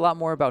 you learned a lot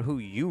more about who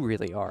you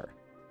really are.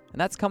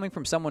 And that's coming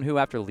from someone who,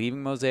 after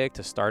leaving Mosaic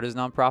to start his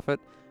nonprofit,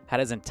 had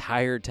his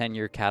entire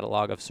 10-year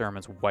catalog of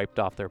sermons wiped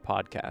off their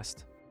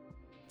podcast.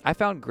 I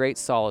found great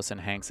solace in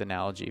Hank's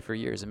analogy for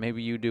years, and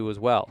maybe you do as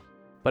well.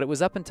 But it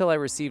was up until I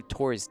received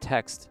Tori's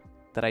text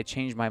that I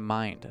changed my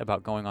mind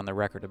about going on the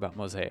record about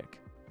Mosaic.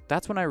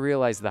 That's when I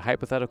realized the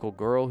hypothetical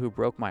girl who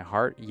broke my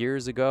heart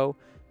years ago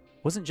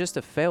wasn't just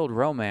a failed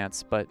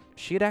romance, but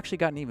she had actually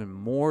gotten even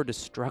more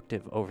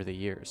destructive over the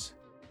years.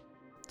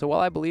 So while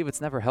I believe it's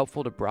never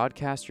helpful to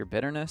broadcast your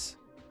bitterness,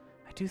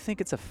 I do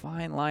think it's a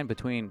fine line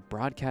between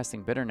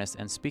broadcasting bitterness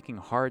and speaking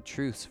hard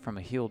truths from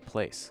a healed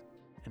place.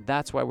 And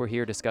that's why we're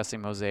here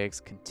discussing Mosaic's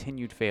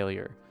continued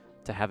failure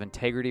to have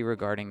integrity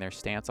regarding their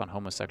stance on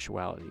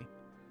homosexuality,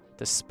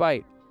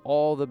 despite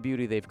all the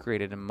beauty they've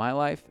created in my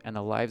life and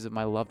the lives of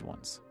my loved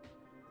ones.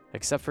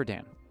 Except for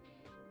Dan.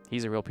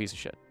 He's a real piece of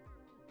shit.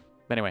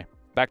 But anyway,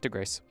 back to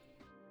Grace.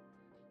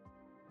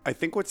 I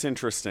think what's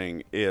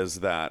interesting is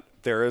that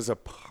there is a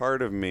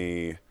part of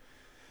me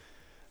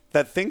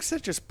that thinks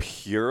that just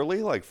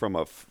purely like from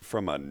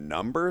a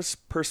numbers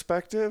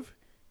perspective,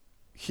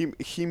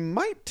 he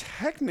might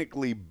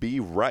technically be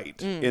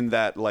right in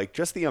that, like,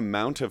 just the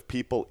amount of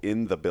people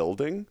in the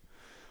building,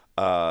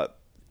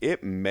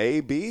 it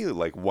may be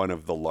like one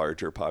of the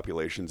larger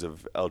populations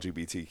of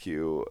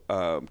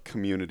LGBTQ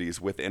communities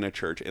within a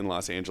church in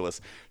Los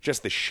Angeles.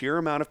 Just the sheer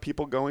amount of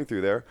people going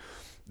through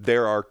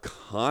there are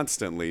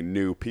constantly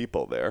new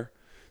people there.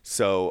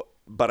 So,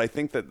 but I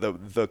think that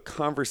the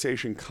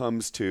conversation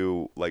comes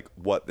to like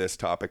what this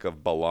topic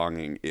of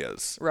belonging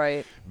is.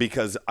 Right.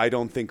 Because I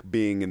don't think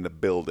being in the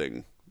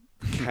building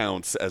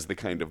counts as the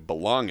kind of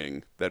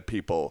belonging that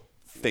people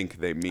think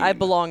they mean. I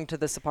belong to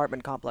this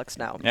apartment complex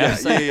now. Yeah,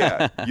 So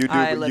yeah. You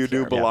do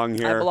here. belong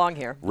here. I belong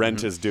here.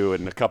 Rent is due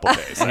in a couple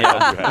days. I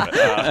hope you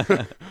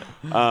have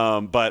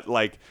it. But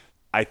like,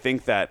 I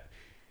think that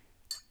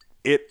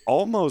it's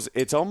almost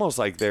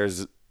like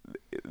there's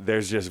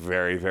just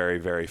very, very,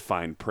 very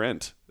fine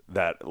print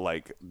that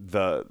like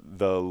the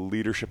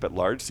leadership at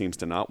large seems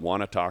to not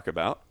want to talk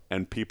about,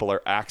 and people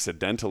are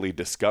accidentally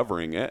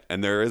discovering it,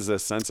 and there is a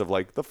sense of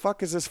like, the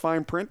fuck is this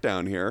fine print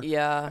down here?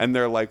 Yeah. And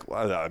they're like,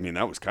 well, I mean,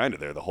 that was kind of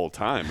there the whole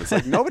time. It's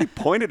like, nobody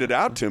pointed it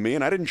out to me,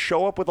 and I didn't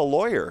show up with a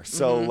lawyer.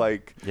 So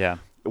like, Yeah.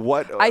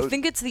 what? I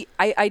think it's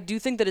I do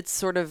think that it's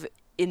sort of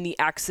in the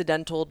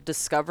accidental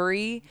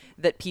discovery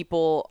that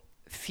people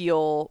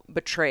feel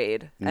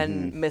betrayed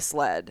and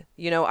misled.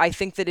 You know, I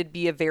think that it'd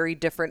be a very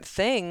different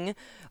thing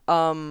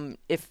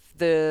if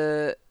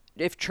the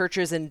if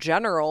churches in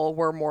general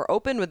were more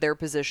open with their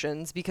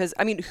positions, because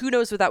I mean, who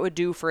knows what that would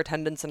do for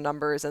attendance and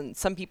numbers, and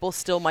some people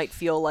still might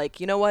feel like,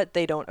 you know what,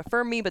 they don't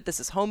affirm me, but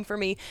this is home for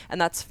me, and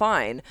that's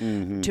fine.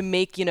 To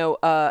make, you know,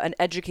 an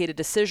educated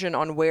decision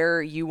on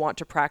where you want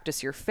to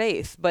practice your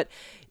faith. But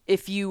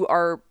if you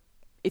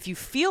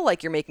feel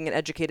like you're making an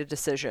educated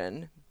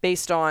decision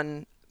based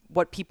on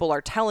what people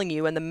are telling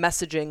you and the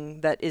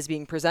messaging that is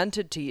being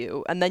presented to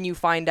you, and then you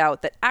find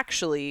out that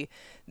actually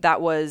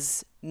that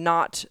was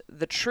not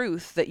the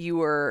truth, that you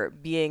were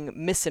being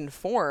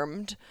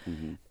misinformed,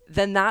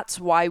 then that's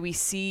why we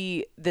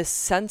see this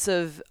sense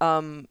of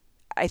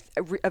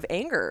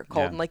anger,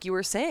 Colton, like you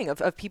were saying,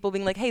 of people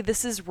being like, hey,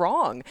 this is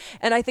wrong.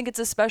 And I think it's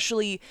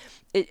especially,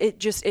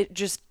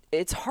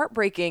 it's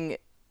heartbreaking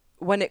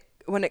when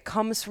it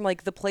comes from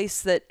like the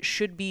place that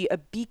should be a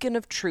beacon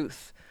of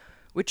truth,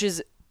 which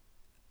is,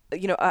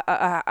 you know,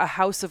 a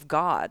house of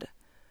God.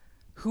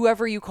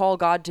 Whoever you call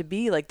God to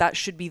be, like, that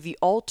should be the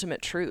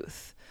ultimate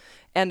truth.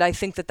 And I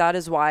think that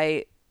is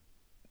why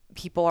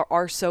people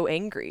are so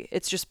angry.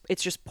 It's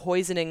just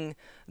poisoning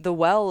the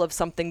well of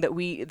something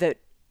that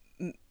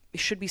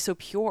should be so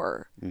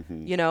pure,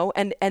 you know?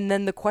 And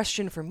then the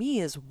question for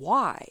me is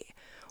why?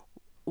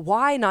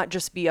 Why not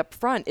just be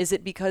upfront? Is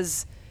it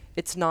because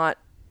it's not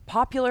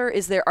popular?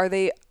 Are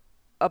they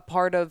a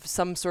part of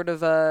some sort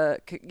of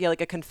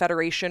like a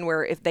confederation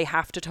where if they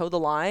have to toe the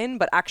line,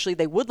 but actually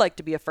they would like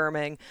to be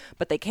affirming,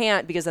 but they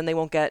can't because then they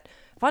won't get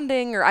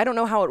funding, or I don't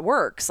know how it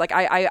works. Like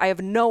I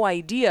have no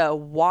idea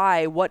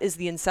what is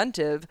the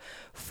incentive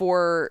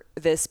for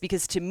this,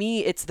 because to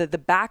me it's the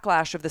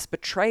backlash of this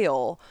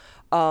betrayal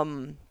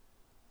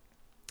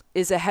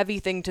is a heavy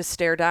thing to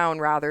stare down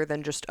rather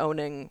than just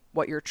owning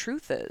what your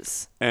truth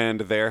is.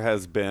 And there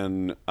has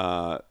been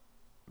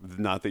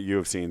not that you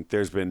have seen,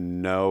 there's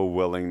been no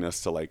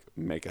willingness to like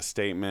make a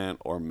statement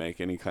or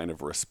make any kind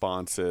of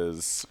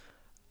responses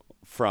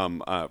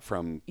from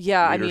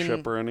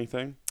leadership or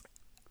anything.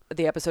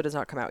 The episode has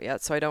not come out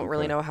yet, so I don't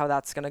really know how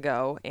that's going to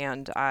go,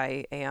 and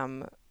I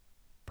am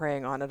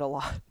praying on it a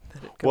lot.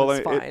 That it goes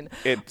fine.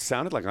 It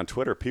sounded like on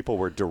Twitter people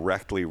were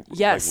directly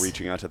like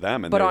reaching out to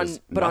them, and but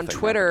on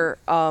Twitter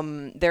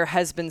there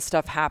has been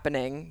stuff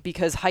happening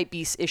because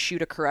Hypebeast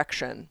issued a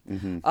correction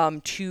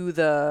to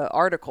the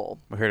article.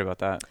 We heard about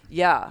that.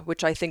 Yeah,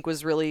 which I think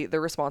was really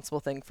the responsible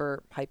thing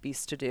for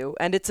Hypebeast to do.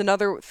 And it's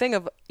another thing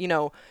of, you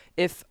know,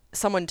 if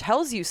someone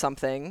tells you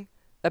something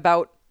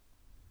about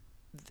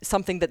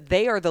something that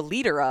they are the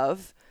leader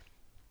of,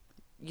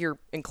 you're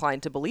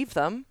inclined to believe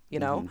them, you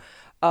know.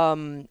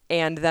 And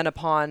then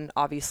upon,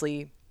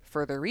 obviously,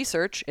 further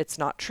research, it's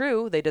not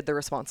true. They did the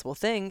responsible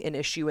thing in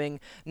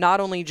issuing not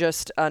only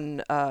just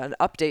an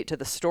update to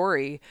the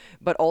story,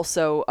 but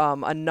also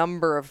a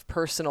number of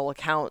personal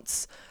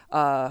accounts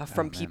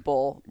from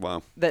people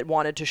that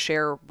wanted to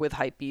share with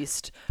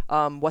Hypebeast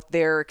what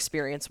their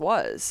experience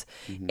was.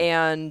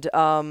 And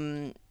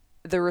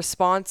the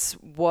response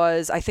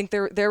was, I think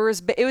it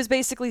was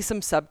basically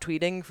some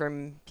subtweeting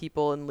from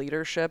people in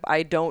leadership.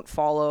 I don't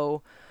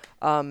follow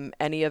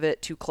any of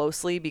it too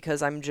closely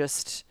because I'm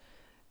just,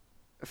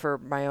 for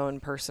my own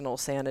personal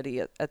sanity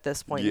at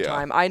this point in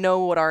time. I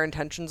know what our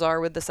intentions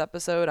are with this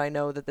episode. I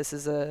know that this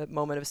is a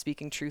moment of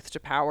speaking truth to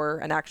power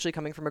and actually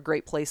coming from a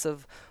great place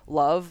of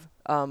love.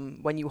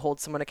 When you hold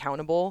someone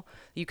accountable,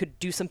 you could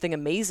do something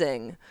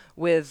amazing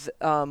with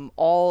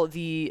all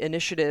the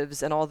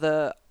initiatives and all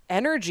the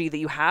energy that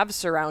you have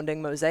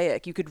surrounding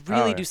Mosaic. You could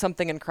really do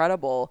something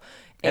incredible.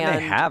 And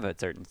they have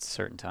at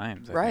certain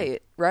times.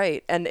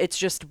 Right. And it's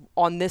just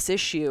on this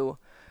issue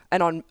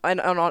and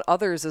on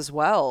others as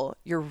well,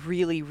 you're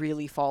really,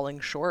 really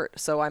falling short.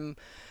 So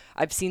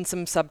I've seen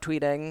some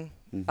subtweeting,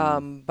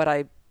 but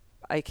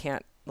I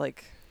can't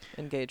like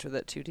engage with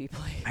it too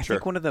deeply. I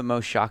think one of the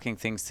most shocking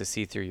things to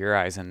see through your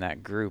eyes in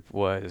that group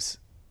was,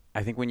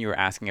 I think when you were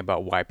asking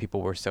about why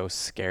people were so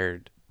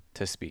scared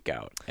to speak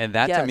out. And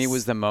that to me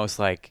was the most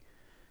like,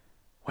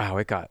 wow,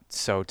 it got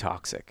so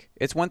toxic.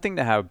 It's one thing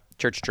to have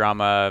church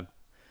drama,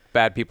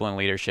 bad people in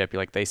leadership,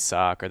 you're like, they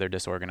suck or they're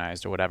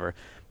disorganized or whatever.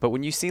 But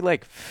when you see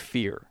like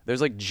fear,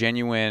 there's like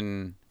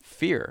genuine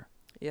fear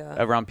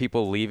around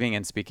people leaving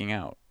and speaking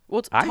out.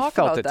 Well, I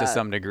felt it to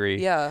some degree.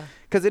 Yeah.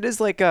 Because it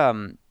is like,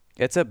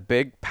 it's a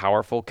big,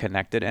 powerful,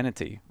 connected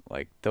entity.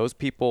 Like those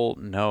people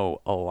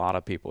know a lot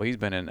of people. He's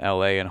been in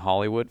LA and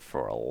Hollywood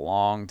for a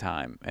long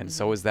time. And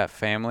so is that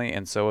family,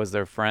 and so is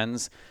their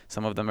friends.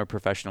 Some of them are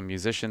professional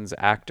musicians,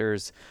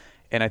 actors.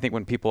 And I think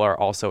when people are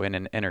also in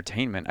an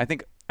entertainment,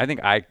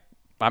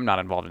 I'm not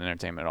involved in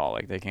entertainment at all.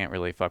 Like they can't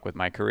really fuck with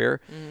my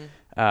career.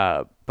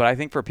 But I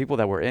think for people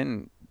that were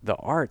in the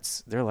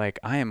arts, they're like,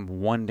 I am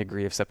 1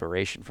 degree of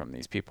separation from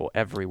these people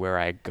everywhere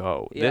I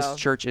go. Yeah. This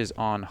church is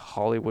on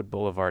Hollywood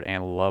Boulevard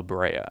and La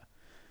Brea.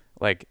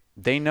 Like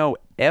they know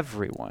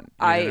everyone.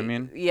 You know what I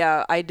mean?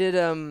 Yeah, I did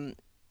a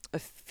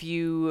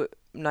few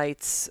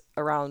nights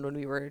around when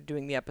we were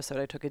doing the episode.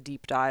 I took a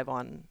deep dive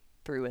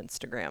through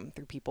Instagram,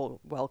 through people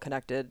well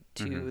connected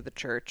to the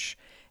church,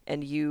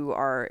 and you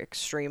are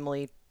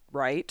extremely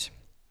right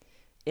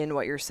in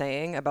what you're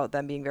saying about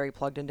them being very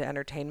plugged into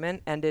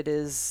entertainment, and it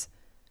is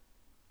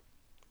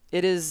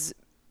it is,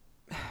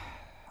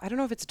 I don't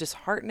know if it's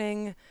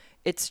disheartening.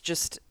 It's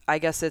just, I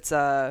guess it's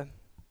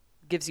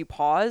gives you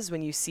pause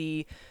when you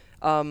see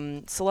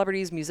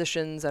celebrities,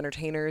 musicians,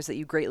 entertainers that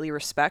you greatly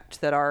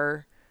respect that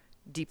are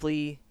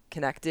deeply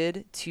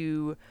connected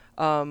to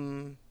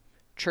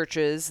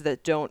churches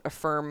that don't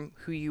affirm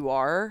who you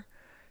are.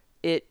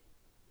 It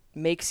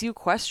makes you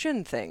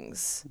question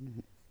things.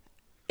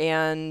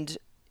 And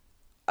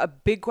a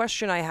big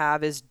question I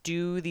have is,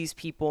 do these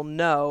people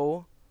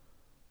know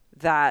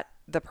that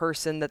the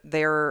person that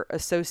they're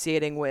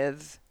associating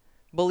with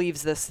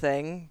believes this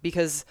thing?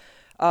 Because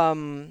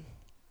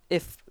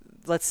if,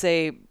 let's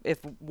say, if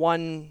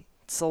one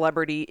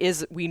celebrity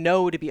is, we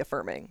know to be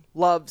affirming,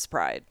 loves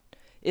Pride,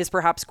 is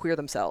perhaps queer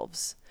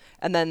themselves,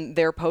 and then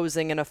they're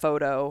posing in a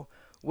photo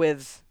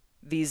with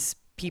these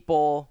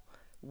people,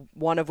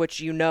 one of which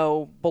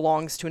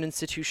belongs to an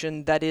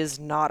institution that is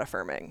not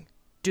affirming.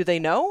 Do they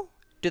know?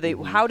 Do they?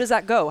 How does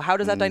that go? How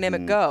does that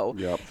dynamic go?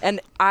 Yep.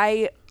 And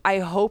I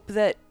hope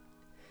that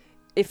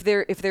if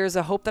there's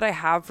a hope that I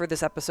have for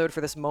this episode,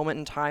 for this moment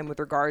in time with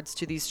regards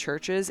to these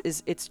churches,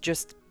 is it's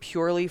just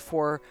purely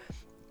for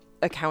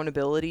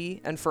accountability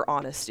and for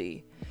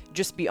honesty.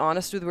 Just be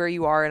honest with where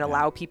you are and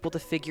allow people to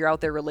figure out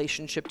their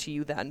relationship to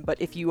you then.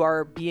 But if you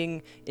are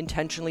being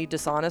intentionally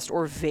dishonest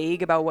or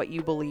vague about what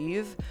you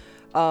believe,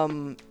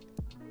 I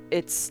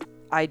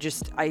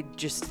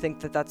just think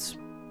that that's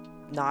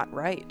not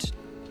right.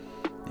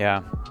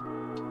 Yeah.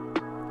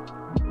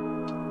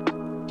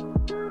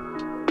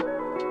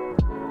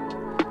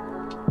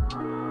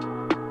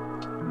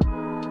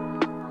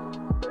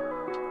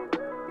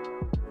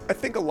 I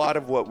think a lot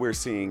of what we're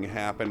seeing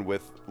happen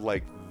with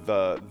like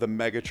the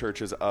mega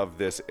churches of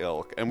this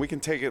ilk, and we can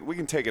take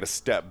it a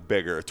step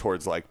bigger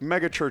towards like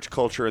mega church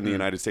culture in the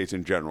United States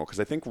in general, because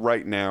I think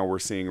right now we're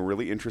seeing a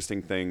really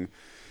interesting thing.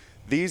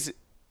 These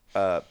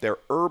they're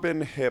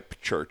urban hip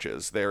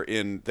churches. They're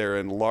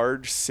in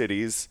large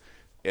cities,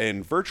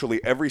 and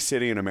virtually every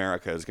city in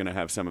America is going to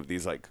have some of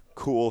these like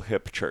cool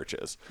hip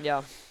churches.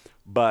 Yeah.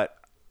 But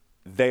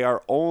they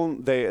are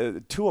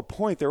to a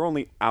point, they're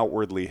only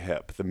outwardly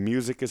hip. The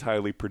music is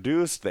highly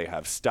produced. They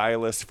have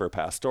stylists for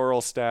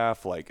pastoral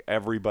staff. Like,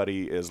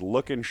 everybody is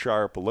looking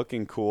sharp,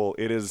 looking cool.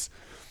 It is,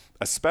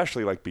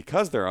 especially like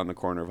because they're on the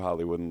corner of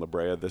Hollywood and La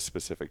Brea, this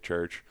specific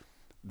church,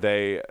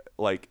 they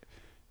like,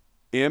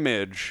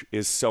 image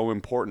is so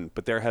important,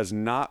 but there has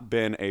not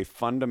been a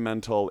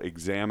fundamental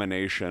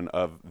examination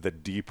of the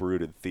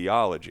deep-rooted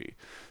theology.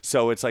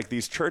 So it's like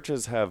these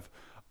churches have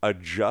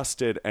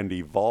adjusted and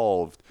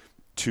evolved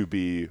to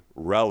be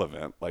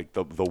relevant. Like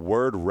the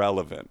word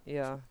relevant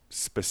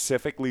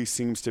specifically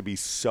seems to be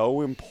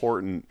so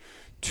important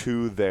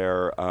to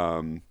their,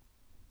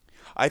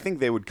 I think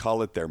they would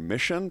call it their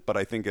mission, but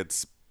I think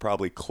it's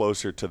probably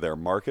closer to their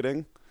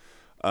marketing.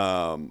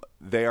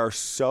 They are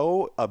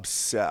so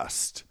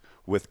obsessed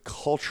with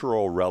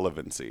cultural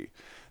relevancy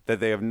that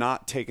they have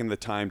not taken the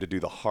time to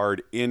do the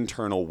hard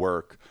internal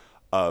work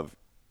of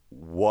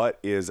what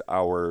is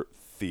our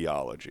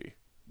theology.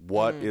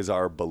 What is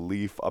our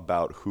belief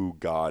about who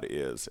God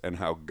is and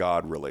how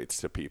God relates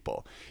to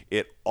people?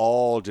 It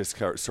all just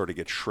sort of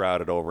gets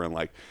shrouded over in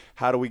like,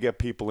 how do we get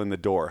people in the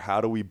door? How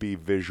do we be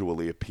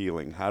visually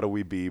appealing? How do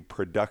we be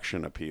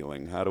production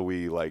appealing? How do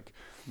we like...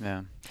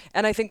 Yeah.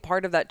 And I think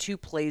part of that too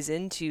plays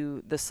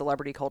into the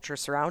celebrity culture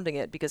surrounding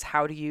it, because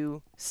how do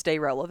you stay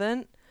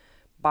relevant?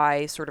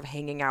 By sort of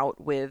hanging out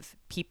with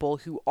people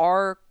who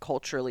are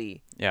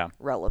culturally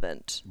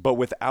relevant. But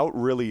without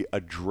really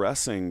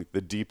addressing the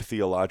deep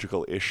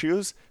theological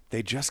issues,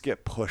 they just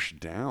get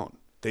pushed down.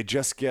 They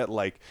just get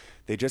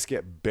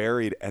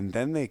buried, and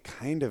then they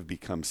kind of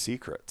become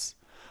secrets.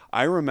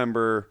 I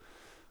remember,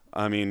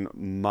 I mean,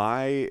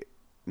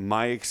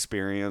 my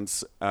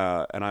experience,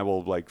 and I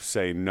will like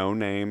say no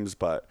names,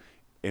 but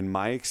in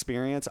my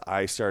experience,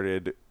 I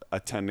started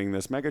attending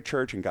this mega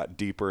church and got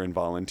deeper in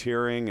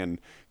volunteering and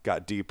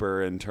got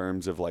deeper in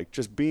terms of like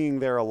just being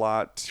there a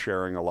lot,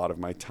 sharing a lot of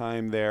my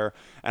time there.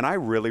 And I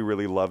really,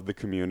 really loved the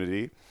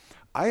community.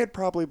 I had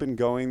probably been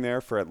going there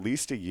for at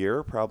least a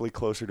year, probably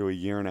closer to a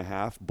year and a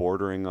half,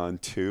 bordering on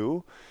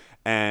 2.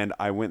 And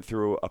I went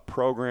through a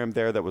program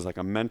there that was like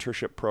a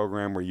mentorship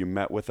program where you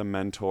met with a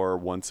mentor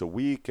once a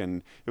week.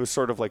 And it was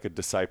sort of like a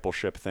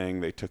discipleship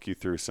thing. They took you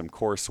through some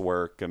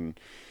coursework, and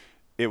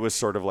it was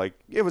sort of like,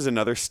 it was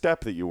another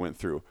step that you went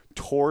through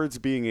towards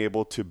being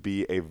able to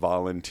be a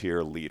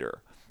volunteer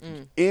leader.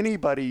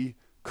 Anybody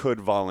could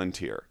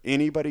volunteer.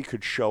 Anybody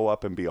could show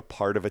up and be a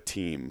part of a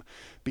team,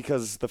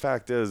 because the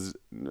fact is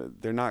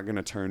they're not going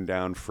to turn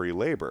down free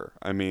labor.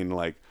 I mean,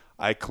 like,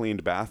 I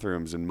cleaned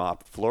bathrooms and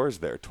mopped floors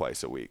there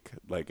twice a week.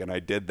 Like, and I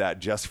did that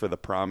just for the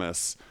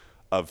promise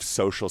of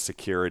social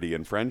security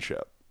and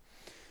friendship.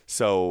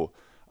 So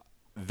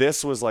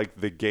this was like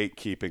the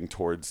gatekeeping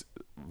towards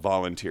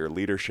volunteer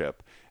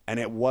leadership. And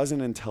it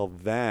wasn't until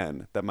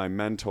then that my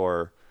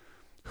mentor,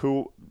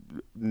 who,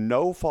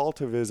 no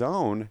fault of his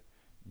own,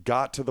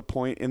 got to the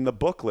point in the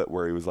booklet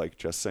where he was like,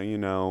 just so you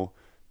know,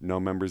 no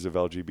members of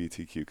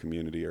LGBTQ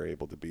community are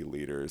able to be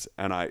leaders.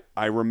 And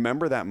I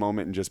remember that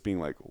moment and just being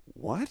like,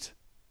 what?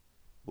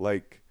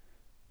 Like,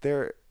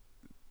 they're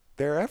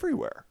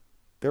everywhere.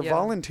 They're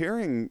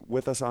volunteering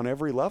with us on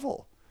every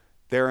level.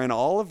 They're in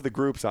all of the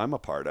groups I'm a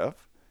part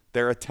of.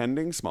 They're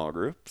attending small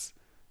groups.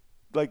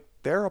 Like,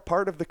 they're a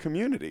part of the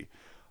community.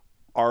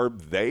 Are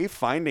they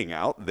finding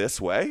out this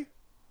way?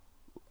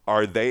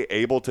 Are they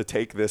able to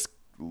take this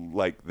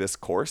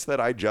course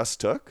that I just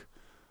took?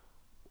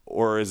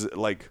 Or is it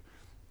like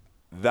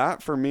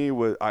that for me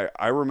was,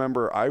 I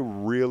remember I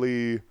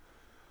really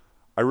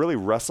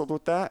wrestled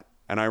with that.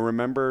 And I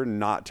remember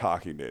not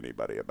talking to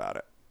anybody about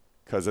it.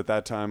 Cause at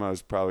that time I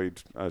was probably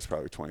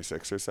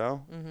 26 or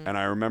so. Mm-hmm. And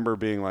I remember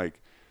being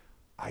like,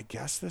 I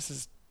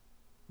guess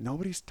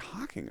nobody's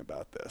talking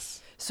about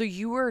this. So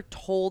you were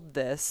told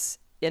this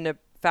in a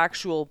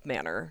factual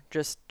manner,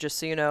 just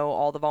so you know,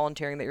 all the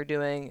volunteering that you're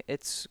doing,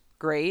 it's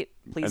great.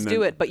 Please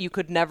do it. But you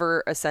could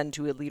never ascend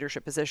to a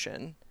leadership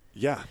position.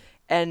 Yeah.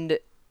 And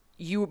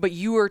you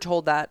were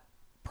told that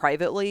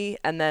privately,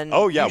 and then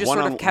you just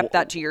sort of kept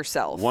that to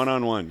yourself.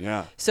 One-on-one,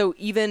 yeah. So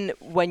even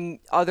when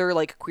other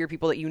like queer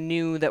people that you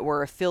knew that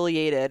were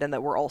affiliated and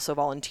that were also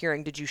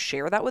volunteering, did you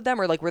share that with them,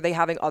 or like were they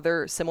having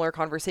other similar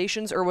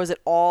conversations, or was it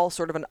all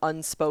sort of an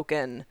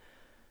unspoken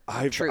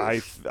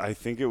truth? I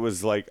think it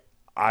was like,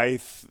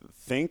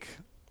 think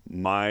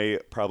my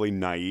probably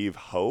naive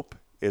hope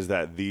is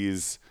that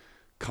these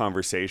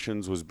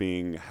conversations were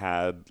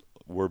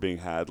being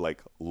had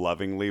like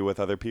lovingly with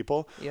other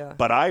people. Yeah.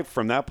 But I,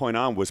 from that point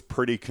on, was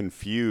pretty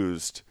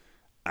confused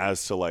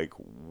as to like,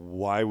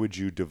 why would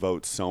you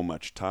devote so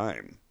much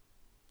time?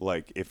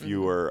 Like if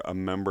you were a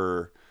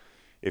member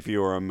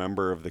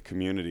of the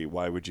community,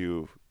 why would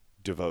you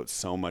devote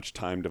so much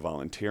time to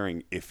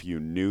volunteering if you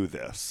knew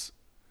this?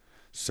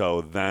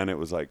 So then it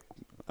was like,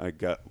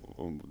 that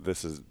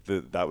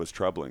was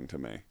troubling to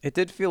me. It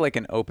did feel like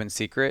an open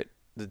secret.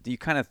 You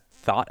kind of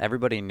thought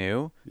everybody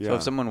knew. Yeah. So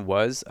if someone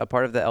was a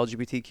part of the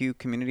LGBTQ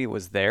community,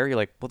 was there, you're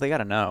like, well, they got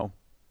to know.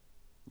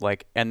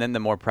 Like, and then the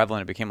more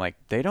prevalent it became, like,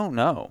 they don't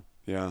know.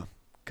 Yeah.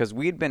 Because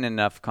we'd been in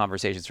enough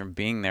conversations from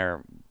being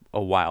there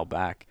a while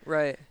back.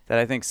 Right. That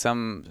I think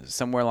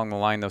somewhere along the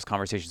line, those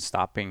conversations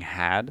stopped being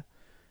had.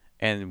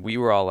 And we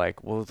were all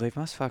like, well, they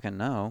must fucking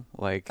know.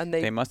 Like,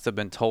 they must have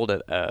been told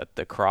at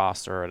the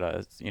cross or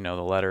at, the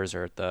letters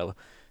or at the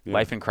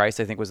Life in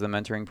Christ, I think, was the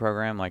mentoring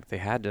program. Like, they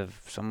had to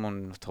have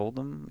someone told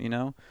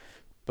them,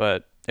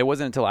 But it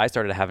wasn't until I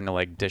started having to,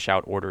 like, dish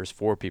out orders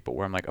for people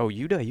where I'm like, oh,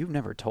 you've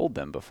never told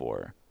them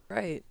before.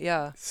 Right,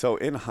 yeah. So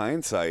in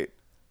hindsight,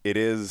 it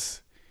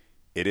is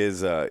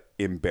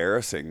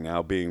embarrassing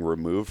now being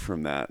removed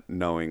from that,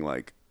 knowing,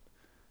 like,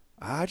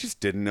 I just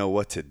didn't know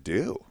what to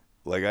do.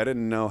 Like, I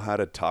didn't know how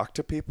to talk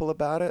to people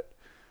about it.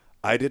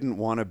 I didn't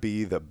want to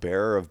be the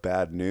bearer of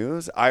bad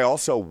news. I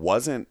also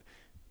wasn't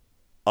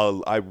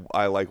I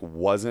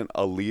wasn't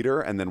a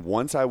leader. And then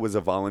once I was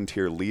a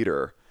volunteer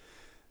leader,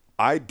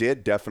 I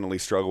did definitely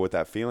struggle with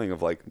that feeling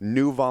of like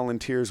new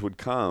volunteers would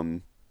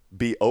come,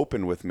 be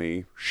open with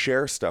me,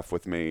 share stuff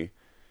with me.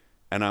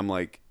 And I'm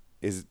like,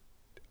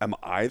 am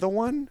I the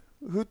one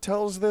who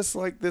tells this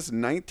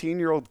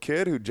 19-year-old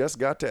kid who just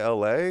got to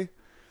LA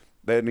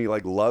that he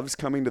like loves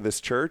coming to this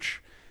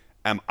church?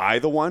 Am I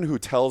the one who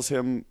tells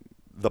him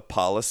the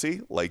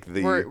policy, like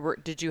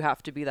did you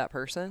have to be that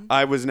person?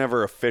 I was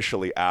never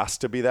officially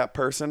asked to be that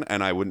person,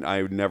 and I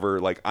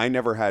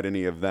never had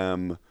any of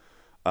them.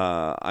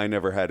 I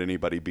never had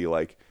anybody be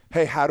like,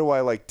 hey, how do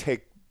I like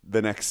take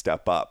the next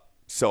step up?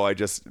 So I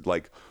just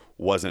like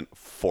wasn't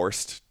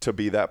forced to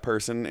be that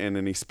person in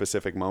any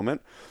specific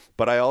moment.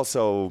 But I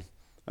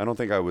don't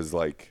think I was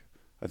like,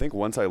 I think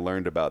once I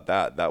learned about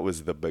that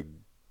was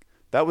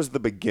the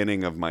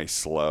beginning of my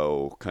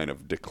slow kind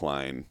of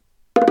decline.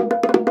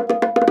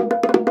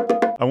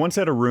 I once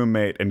had a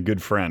roommate and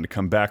good friend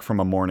come back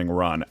from a morning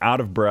run, out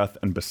of breath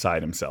and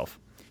beside himself.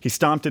 He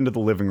stomped into the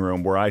living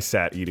room where I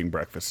sat eating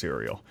breakfast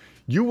cereal.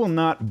 You will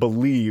not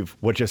believe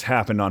what just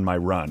happened on my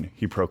run,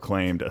 he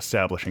proclaimed,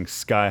 establishing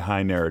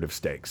sky-high narrative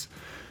stakes.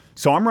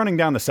 So I'm running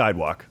down the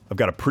sidewalk. I've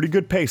got a pretty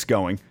good pace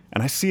going,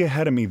 and I see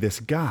ahead of me this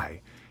guy,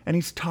 and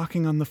he's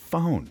talking on the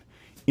phone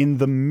in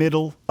the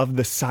middle of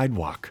the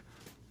sidewalk.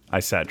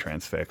 I sat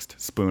transfixed,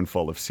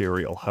 spoonful of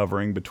cereal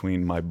hovering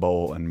between my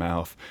bowl and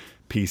mouth,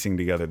 piecing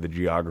together the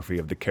geography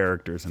of the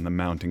characters and the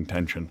mounting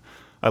tension.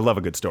 I love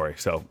a good story,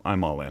 so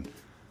I'm all in.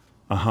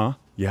 Uh-huh,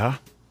 yeah?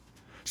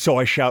 So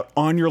I shout,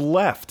 on your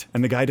left,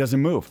 and the guy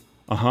doesn't move.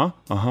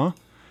 Uh-huh.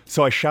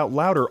 So I shout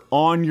louder,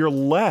 on your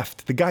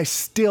left. The guy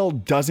still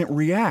doesn't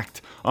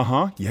react.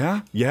 Uh-huh,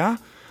 yeah.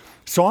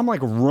 So I'm like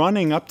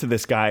running up to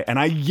this guy and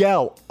I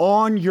yell,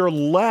 on your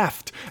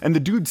left. And the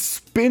dude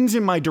spins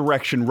in my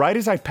direction right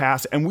as I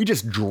pass and we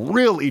just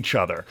drill each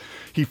other.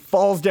 He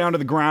falls down to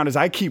the ground as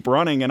I keep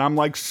running and I'm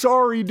like,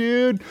 sorry,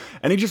 dude.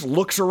 And he just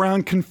looks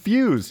around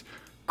confused.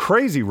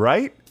 Crazy,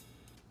 right?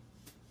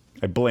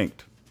 I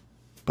blinked,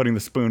 putting the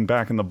spoon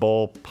back in the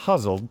bowl,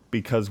 puzzled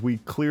because we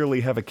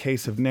clearly have a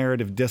case of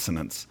narrative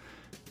dissonance.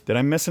 Did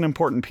I miss an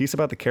important piece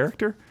about the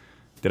character?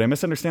 Did I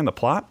misunderstand the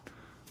plot?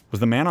 Was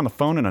the man on the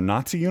phone in a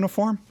Nazi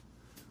uniform?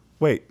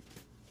 Wait,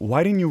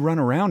 why didn't you run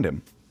around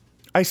him?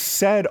 I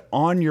said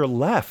on your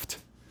left.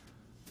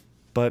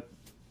 But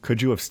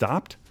Could you have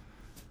stopped?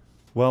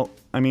 Well,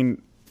 I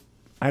mean,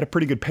 I had a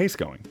pretty good pace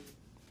going.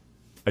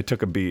 I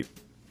took a beat,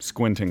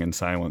 squinting in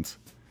silence.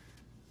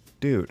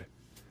 Dude,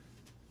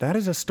 that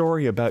is a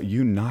story about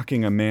you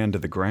knocking a man to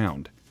the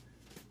ground.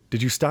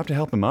 Did you stop to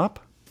help him up?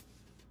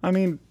 I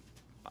mean,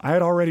 I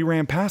had already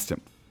ran past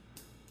him.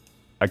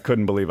 I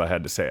couldn't believe I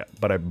had to say it,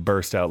 but I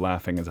burst out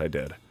laughing as I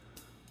did.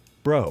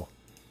 Bro,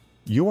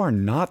 you are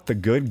not the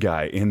good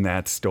guy in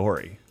that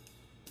story.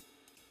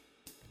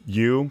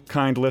 You,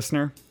 kind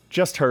listener,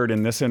 just heard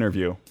in this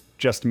interview,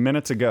 just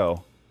minutes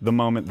ago, the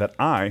moment that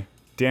I,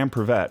 Dan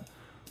Prevett,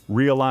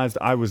 realized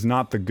I was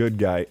not the good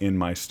guy in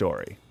my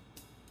story.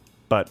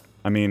 But,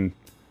 I mean,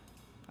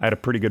 I had a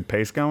pretty good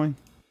pace going.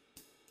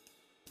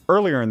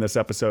 Earlier in this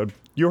episode,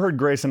 you heard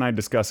Grace and I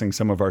discussing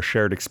some of our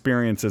shared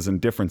experiences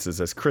and differences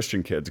as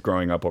Christian kids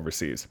growing up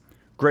overseas.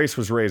 Grace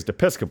was raised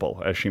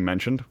Episcopal, as she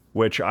mentioned,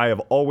 which I have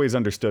always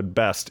understood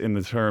best in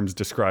the terms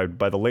described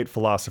by the late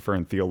philosopher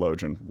and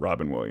theologian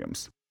Robin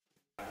Williams.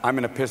 I'm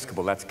an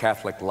Episcopal, that's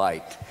Catholic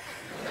light.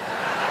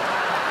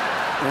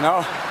 You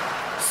know,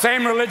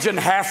 same religion,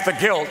 half the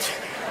guilt.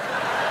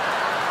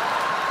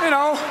 You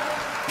know,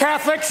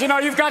 Catholics, you know,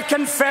 you've got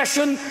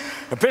confession.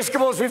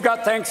 Episcopals, we've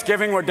got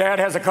Thanksgiving where Dad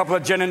has a couple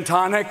of gin and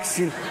tonics.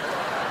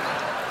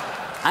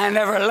 I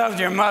never loved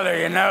your mother,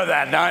 you know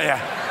that, don't you?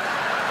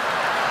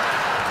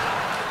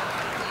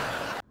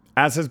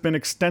 As has been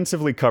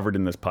extensively covered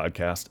in this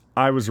podcast,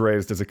 I was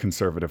raised as a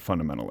conservative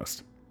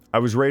fundamentalist. I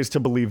was raised to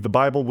believe the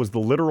Bible was the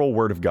literal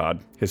word of God,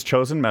 his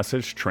chosen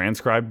message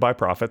transcribed by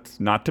prophets,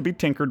 not to be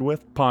tinkered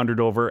with, pondered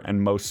over,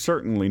 and most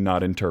certainly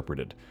not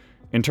interpreted.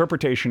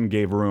 Interpretation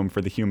gave room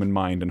for the human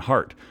mind and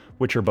heart,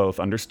 which are both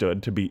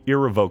understood to be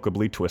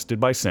irrevocably twisted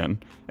by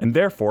sin, and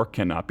therefore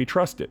cannot be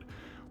trusted.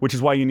 Which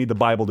is why you need the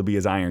Bible to be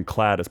as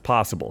ironclad as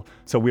possible,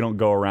 so we don't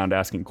go around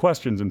asking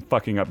questions and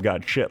fucking up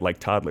God's shit like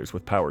toddlers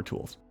with power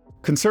tools.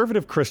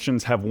 Conservative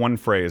Christians have one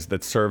phrase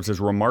that serves as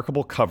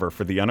remarkable cover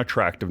for the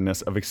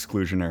unattractiveness of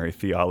exclusionary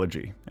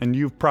theology, and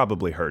you've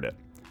probably heard it.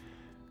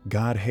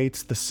 God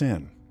hates the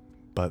sin,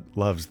 but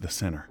loves the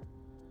sinner.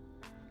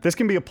 This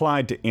can be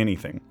applied to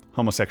anything: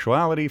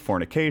 homosexuality,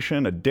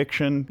 fornication,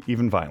 addiction,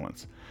 even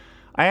violence.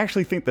 I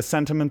actually think the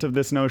sentiment of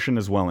this notion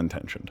is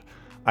well-intentioned.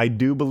 I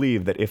do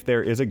believe that if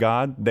there is a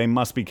God, they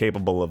must be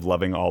capable of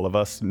loving all of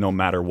us, no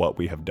matter what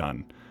we have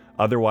done.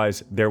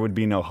 Otherwise, there would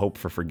be no hope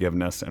for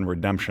forgiveness and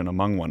redemption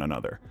among one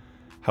another.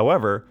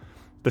 However,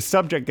 the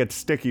subject gets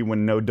sticky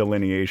when no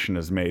delineation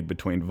is made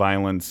between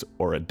violence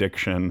or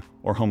addiction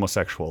or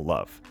homosexual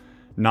love.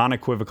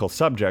 Non-equivocal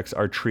subjects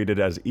are treated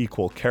as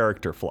equal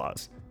character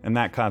flaws, and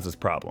that causes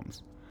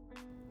problems.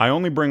 I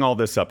only bring all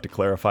this up to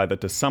clarify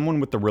that to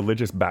someone with the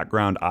religious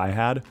background I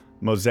had,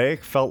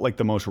 Mosaic felt like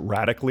the most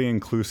radically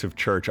inclusive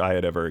church I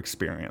had ever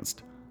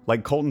experienced.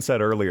 Like Colton said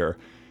earlier,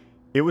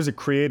 it was a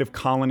creative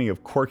colony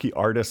of quirky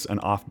artists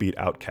and offbeat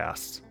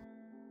outcasts.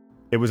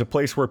 It was a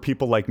place where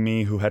people like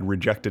me who had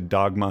rejected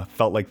dogma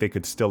felt like they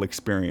could still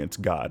experience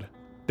God.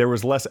 There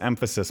was less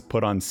emphasis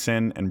put on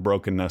sin and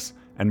brokenness,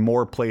 and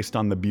more placed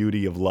on the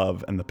beauty of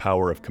love and the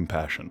power of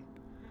compassion.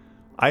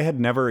 I had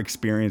never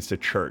experienced a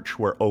church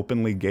where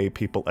openly gay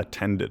people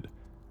attended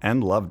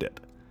and loved it.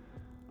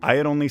 I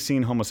had only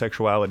seen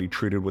homosexuality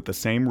treated with the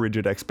same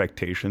rigid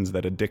expectations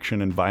that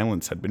addiction and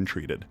violence had been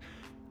treated.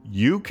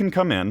 You can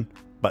come in,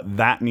 but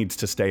that needs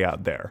to stay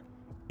out there,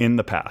 in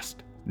the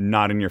past,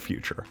 not in your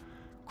future.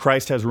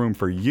 Christ has room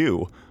for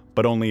you,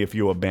 but only if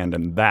you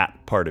abandon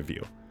that part of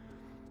you.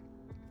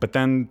 But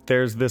then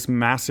there's this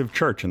massive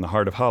church in the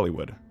heart of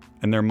Hollywood,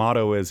 and their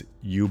motto is,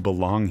 "You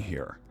belong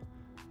here."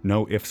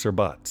 No ifs or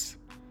buts.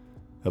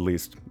 At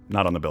least,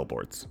 not on the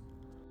billboards.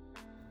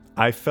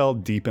 I fell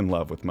deep in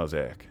love with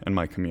Mosaic and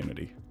my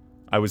community.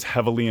 I was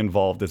heavily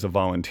involved as a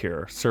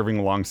volunteer, serving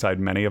alongside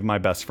many of my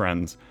best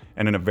friends,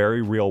 and in a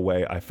very real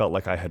way, I felt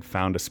like I had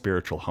found a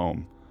spiritual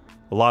home.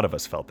 A lot of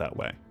us felt that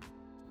way.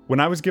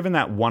 When I was given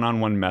that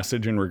one-on-one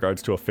message in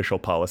regards to official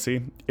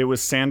policy, it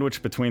was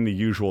sandwiched between the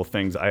usual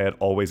things I had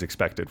always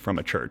expected from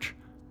a church.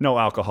 No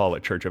alcohol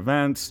at church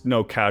events,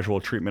 no casual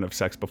treatment of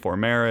sex before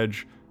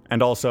marriage,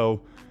 and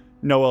also,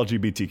 no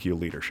LGBTQ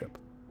leadership.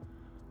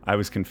 I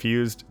was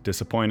confused,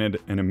 disappointed,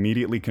 and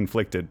immediately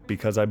conflicted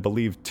because I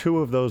believed two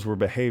of those were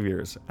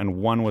behaviors and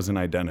one was an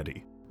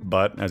identity.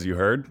 But, as you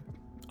heard,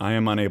 I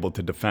am unable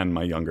to defend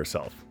my younger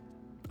self.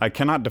 I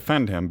cannot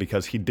defend him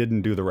because he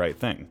didn't do the right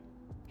thing.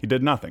 He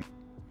did nothing.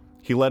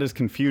 He let his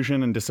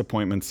confusion and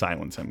disappointment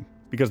silence him,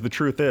 because the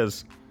truth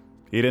is,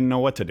 he didn't know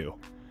what to do.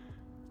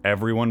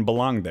 Everyone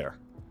belonged there.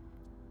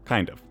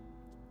 Kind of.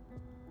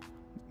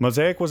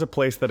 Mosaic was a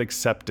place that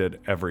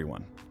accepted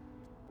everyone.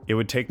 It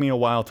would take me a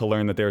while to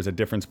learn that there is a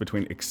difference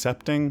between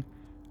accepting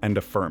and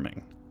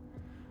affirming.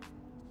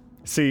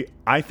 See,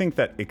 I think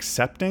that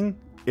accepting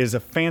is a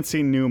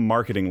fancy new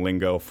marketing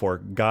lingo for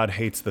God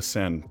hates the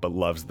sin but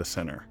loves the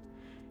sinner.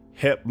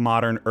 Hip,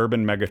 modern,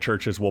 urban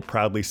megachurches will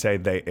proudly say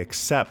they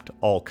accept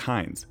all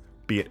kinds,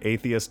 be it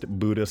atheist,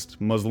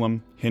 Buddhist,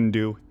 Muslim,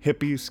 Hindu,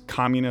 hippies,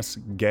 communists,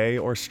 gay,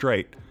 or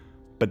straight.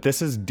 But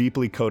this is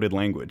deeply coded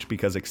language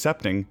because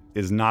accepting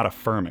is not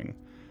affirming.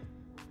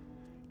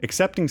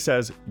 Accepting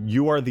says,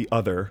 you are the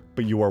other,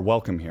 but you are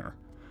welcome here.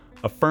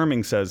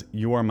 Affirming says,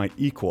 you are my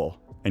equal,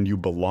 and you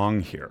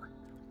belong here.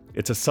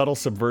 It's a subtle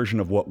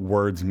subversion of what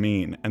words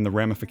mean, and the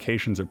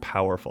ramifications are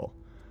powerful.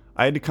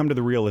 I had to come to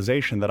the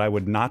realization that I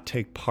would not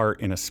take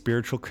part in a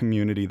spiritual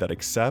community that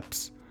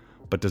accepts,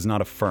 but does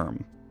not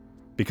affirm,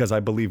 because I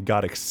believe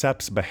God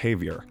accepts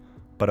behavior,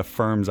 but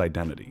affirms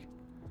identity.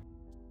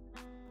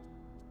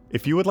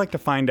 If you would like to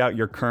find out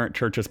your current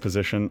church's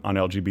position on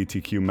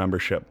LGBTQ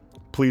membership,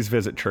 please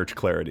visit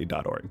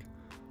churchclarity.org.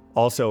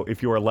 Also,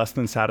 if you are less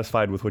than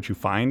satisfied with what you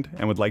find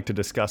and would like to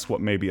discuss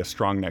what may be a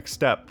strong next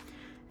step,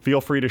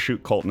 feel free to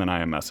shoot Colton and I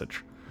a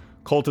message.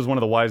 Colt is one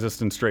of the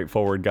wisest and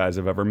straightforward guys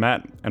I've ever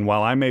met, and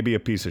while I may be a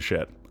piece of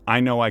shit, I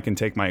know I can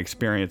take my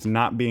experience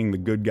not being the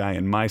good guy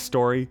in my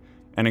story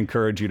and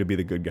encourage you to be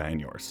the good guy in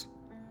yours.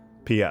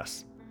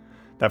 P.S.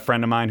 That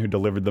friend of mine who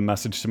delivered the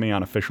message to me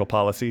on official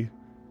policy,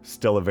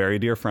 still a very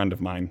dear friend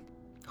of mine,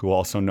 who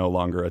also no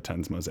longer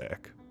attends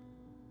Mosaic.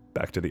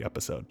 Back to the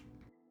episode.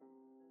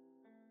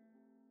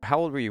 How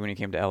old were you when you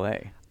came to LA?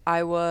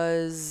 I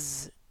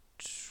was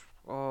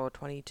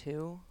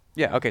 22.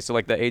 Yeah, okay, so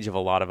like the age of a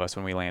lot of us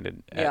when we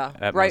landed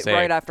at right Mosaic.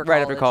 right after college.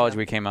 Right after college, yeah.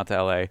 we came out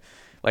to LA.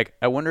 Like,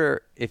 I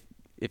wonder if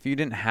you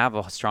didn't have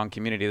a strong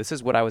community, this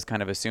is what I was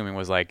kind of assuming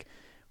was like,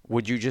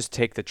 would you just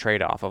take the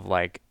trade-off of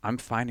like, I'm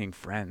finding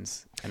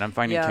friends and I'm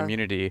finding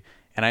community,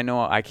 and I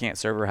know I can't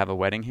serve or have a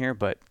wedding here,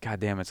 but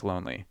goddamn, it's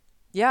lonely.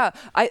 Yeah,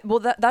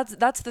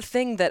 that's the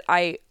thing that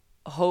I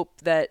hope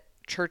that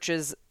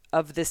churches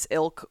of this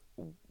ilk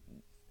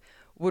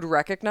would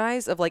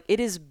recognize, of like, it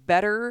is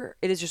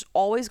just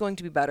always going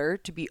to be better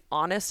to be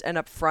honest and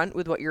upfront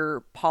with what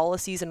your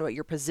policies and what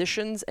your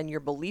positions and your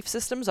belief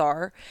systems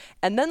are,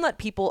 and then let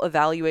people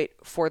evaluate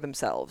for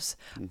themselves.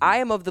 Mm-hmm. I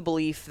am of the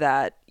belief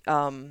that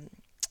only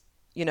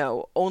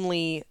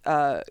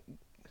a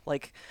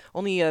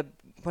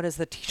what is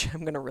the teaching?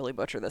 I'm going to really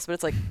butcher this, but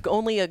it's like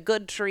only a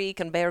good tree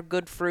can bear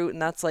good fruit,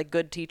 and that's like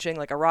good teaching.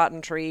 Like a rotten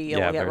tree, you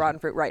only get rotten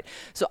fruit, right?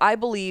 So I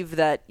believe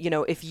that,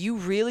 if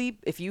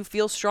you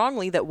feel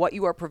strongly that what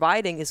you are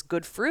providing is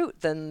good fruit,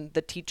 then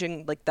the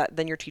teaching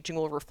then your teaching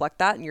will reflect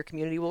that, and your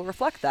community will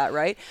reflect that,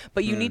 right?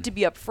 But you need to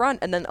be upfront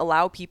and then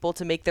allow people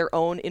to make their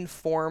own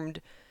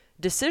informed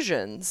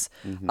decisions,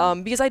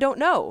 because I don't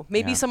know.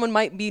 Maybe someone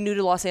might be new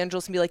to Los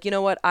Angeles and be like, you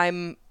know what,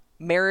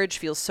 marriage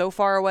feels so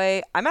far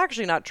away. I'm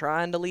actually not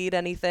trying to lead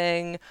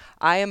anything.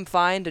 I am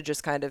fine to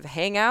just kind of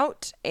hang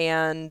out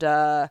and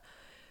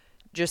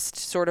just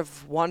sort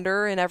of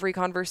wonder in every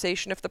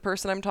conversation if the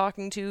person I'm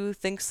talking to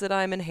thinks that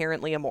I'm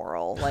inherently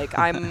immoral. Like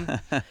I'm,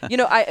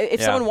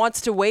 if someone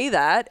wants to weigh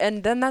that,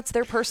 and then that's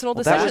their personal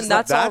decision,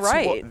 that's all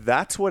right.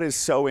 That's what is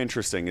so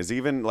interesting, is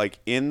even like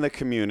in the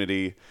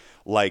community,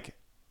 like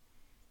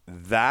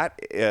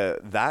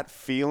that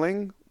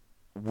feeling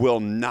will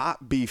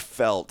not be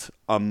felt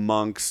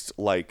amongst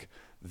like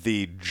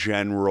the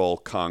general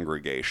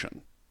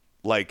congregation.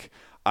 Like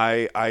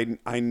I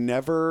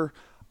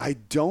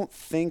don't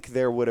think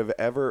there would have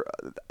ever.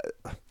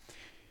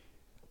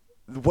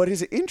 What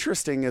is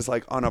interesting is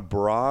like on a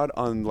broad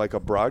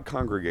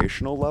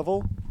congregational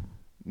level,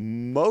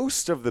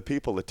 most of the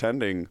people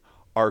attending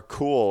are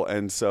cool,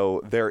 and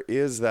so there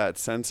is that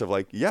sense of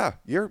like, yeah,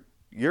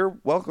 you're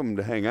welcome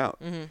to hang out.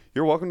 Mm-hmm.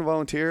 You're welcome to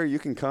volunteer. You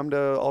can come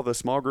to all the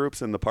small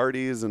groups and the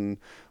parties and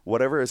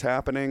whatever is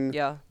happening.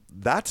 Yeah.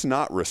 That's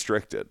not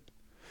restricted.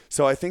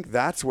 So I think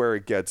that's where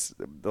it gets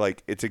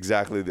like, it's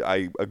exactly,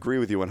 I agree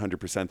with you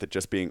 100% that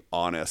just being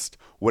honest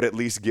would at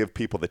least give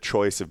people the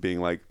choice of being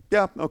like,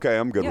 yeah, okay,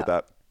 I'm good with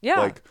that. Yeah.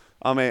 Like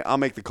I'll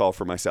make the call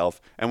for myself.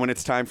 And when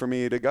it's time for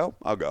me to go,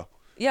 I'll go.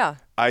 Yeah.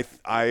 I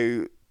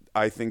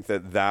think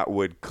that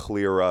would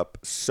clear up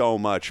so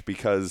much,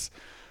 because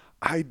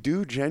I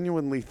do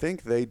genuinely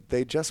think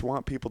they just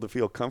want people to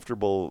feel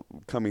comfortable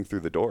coming through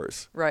the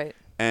doors. Right.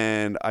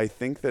 And I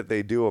think that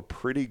they do a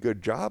pretty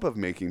good job of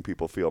making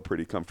people feel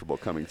pretty comfortable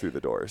coming through the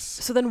doors.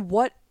 So then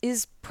what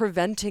is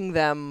preventing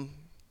them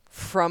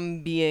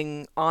from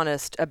being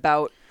honest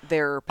about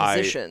their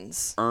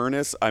positions?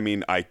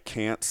 I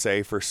can't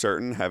say for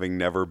certain, having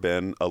never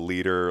been a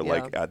leader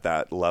like at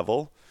that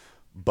level,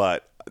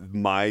 but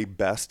my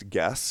best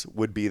guess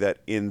would be that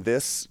in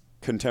this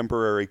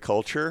contemporary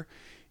culture,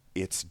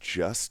 it's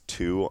just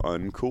too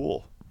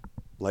uncool.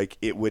 Like,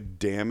 it would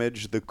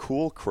damage the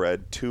cool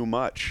cred too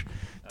much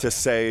to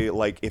say,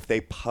 like, if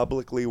they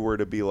publicly were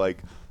to be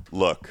like,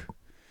 look,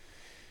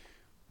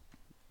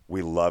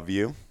 we love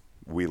you.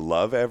 We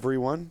love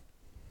everyone.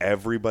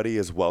 Everybody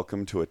is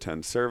welcome to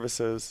attend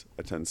services,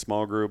 attend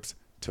small groups,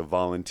 to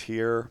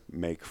volunteer,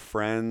 make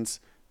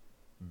friends,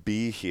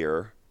 be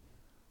here.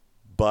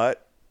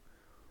 But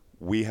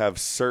we have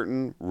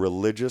certain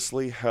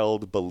religiously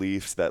held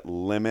beliefs that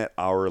limit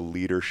our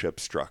leadership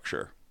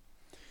structure.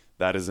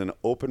 That is an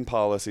open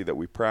policy that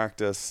we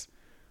practice.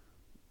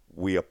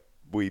 We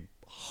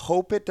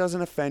hope it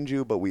doesn't offend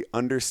you, but we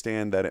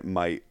understand that it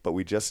might, but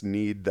we just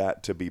need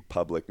that to be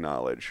public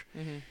knowledge.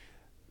 Mm-hmm.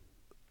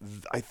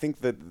 I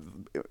think that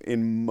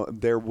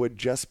there would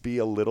just be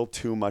a little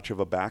too much of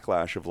a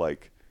backlash of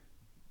like,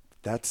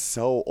 that's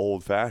so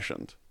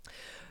old-fashioned.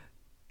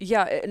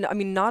 Yeah, I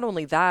mean, not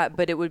only that,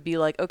 but it would be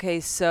like,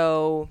 okay,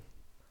 so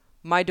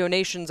my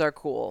donations are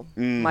cool.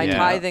 My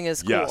tithing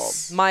is cool.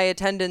 Yes. My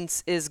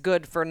attendance is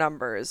good for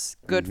numbers,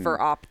 good for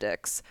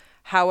optics.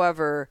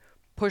 However,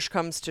 push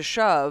comes to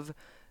shove,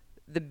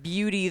 the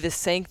beauty, the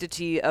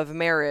sanctity of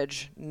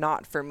marriage,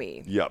 not for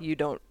me. Yep. You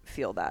don't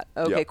feel that.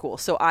 Okay, Yep. cool.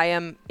 So I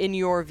am, in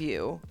your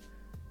view,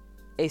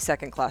 a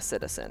second-class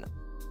citizen.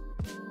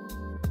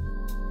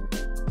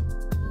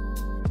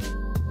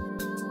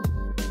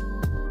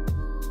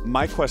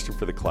 My question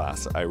for the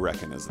class, I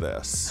reckon, is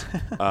this.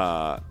 And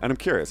I'm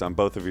curious on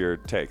both of your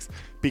takes.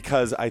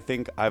 Because I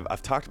think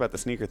I've talked about the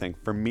sneaker thing.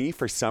 For me,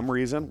 for some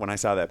reason, when I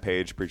saw that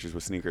page, Preachers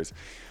with Sneakers,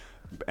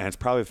 and it's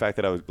probably the fact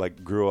that I was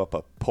like grew up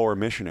a poor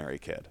missionary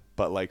kid.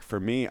 But like for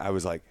me, I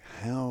was like,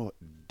 how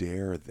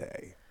dare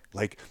they?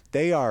 Like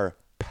they are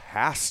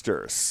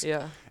pastors.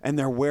 Yeah. And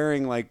they're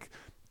wearing like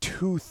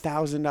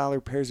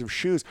 $2,000 pairs of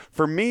shoes.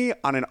 For me,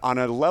 on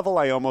a level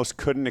I almost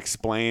couldn't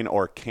explain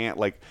or can't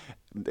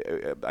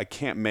I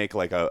can't make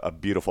like a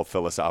beautiful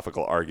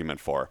philosophical argument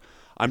for.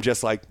 I'm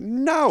just like,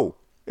 no,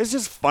 it's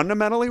just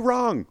fundamentally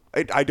wrong.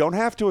 I don't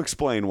have to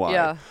explain why.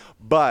 Yeah.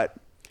 But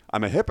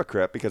I'm a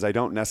hypocrite because I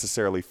don't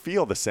necessarily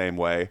feel the same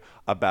way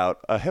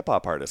about a hip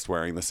hop artist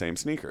wearing the same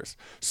sneakers.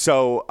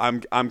 So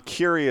I'm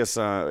curious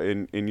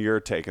in your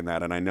take on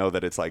that, and I know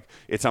that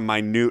it's a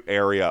minute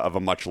area of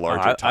a much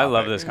larger topic. I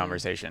love this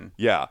conversation.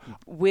 Yeah.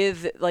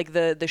 With like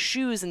the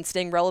shoes and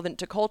staying relevant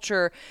to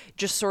culture,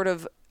 just sort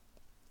of,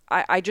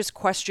 I just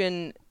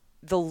question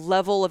the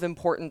level of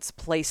importance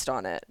placed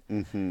on it.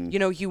 Mm-hmm. You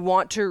know, you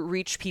want to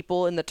reach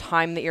people in the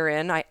time that you're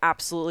in. I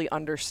absolutely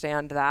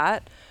understand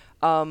that.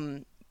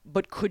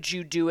 But could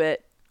you do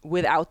it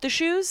without the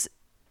shoes,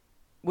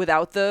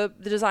 without the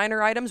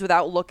designer items,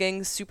 without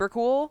looking super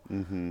cool?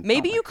 Mm-hmm.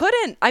 Maybe you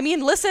couldn't. I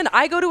mean, listen,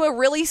 I go to a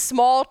really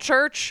small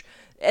church.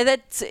 And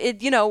that's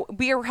it, you know,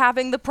 we are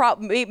having the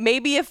problem.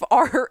 Maybe if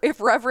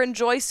Reverend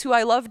Joyce, who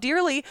I love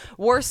dearly,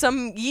 wore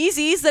some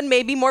Yeezys, then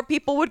maybe more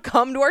people would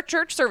come to our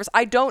church service.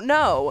 I don't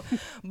know.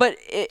 But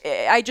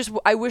I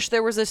wish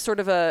there was a sort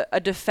of a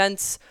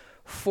defense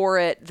for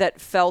it that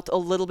felt a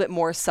little bit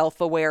more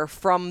self-aware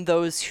from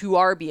those who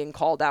are being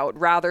called out,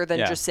 rather than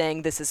just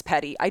saying this is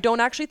petty. I don't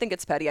actually think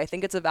it's petty. I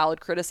think it's a valid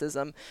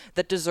criticism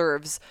that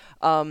deserves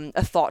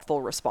a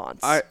thoughtful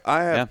response. I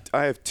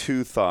have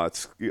two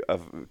thoughts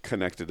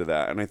connected to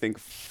that, and I think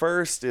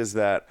first is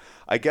that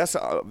I guess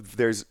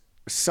there's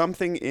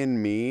something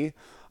in me.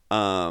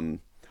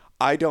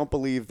 I don't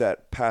believe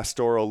that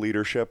pastoral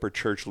leadership or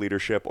church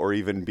leadership or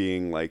even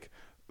being like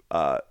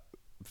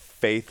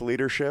faith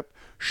leadership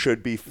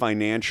should be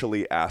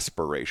financially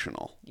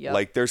aspirational. Yep.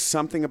 Like there's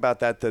something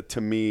about that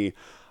to me,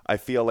 I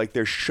feel like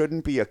there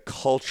shouldn't be a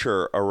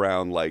culture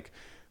around like,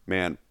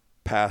 man,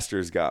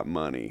 pastors got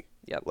money.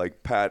 Yep. Like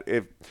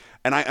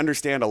and I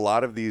understand a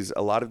lot of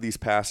these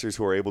pastors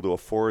who are able to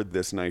afford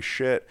this nice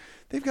shit,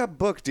 they've got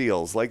book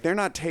deals. Like they're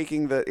not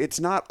taking it's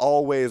not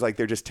always like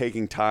they're just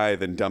taking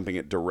tithe and dumping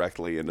it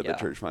directly into the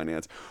church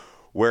finance.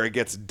 Where it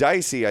gets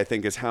dicey, I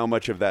think, is how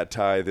much of that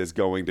tithe is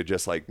going to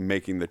just like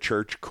making the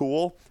church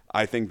cool.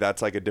 I think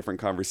that's like a different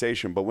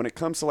conversation. But when it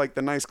comes to like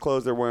the nice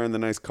clothes they're wearing, the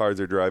nice cars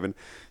they're driving,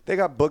 they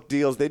got book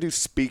deals. They do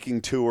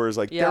speaking tours.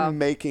 Like they're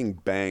making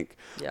bank.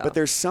 Yeah. But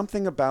there's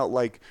something about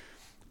like,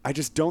 I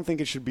just don't think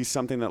it should be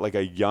something that like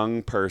a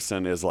young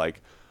person is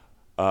like,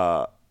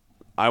 I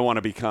want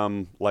to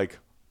become like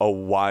a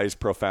wise,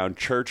 profound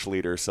church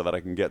leader so that I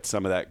can get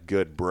some of that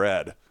good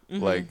bread.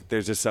 Mm-hmm. Like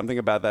there's just something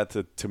about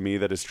that to me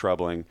that is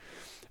troubling.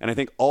 And I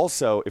think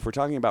also if we're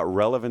talking about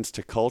relevance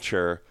to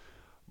culture,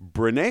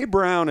 Brene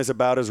Brown is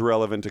about as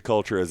relevant to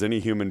culture as any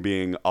human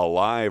being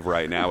alive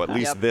right now, at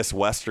least this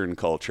Western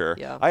culture.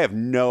 Yeah. I have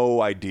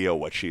no idea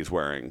what she's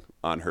wearing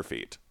on her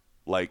feet.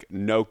 Like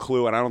no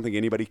clue. And I don't think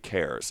anybody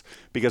cares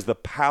because the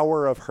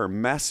power of her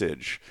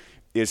message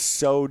is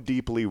so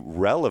deeply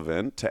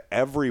relevant to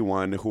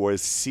everyone who is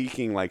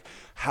seeking like,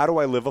 how do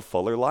I live a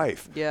fuller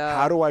life? Yeah.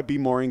 How do I be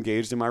more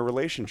engaged in my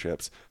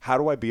relationships? How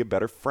do I be a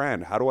better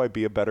friend? How do I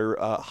be a better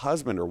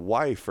husband or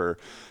wife? Or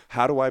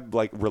how do I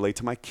like relate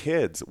to my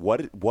kids?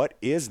 What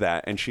is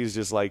that? And she's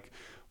just like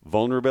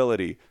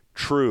vulnerability,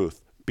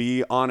 truth,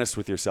 be honest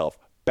with yourself,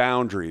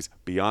 boundaries,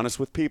 be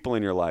honest with people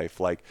in your life.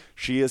 Like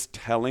she is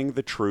telling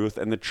the truth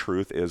and the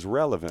truth is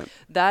relevant.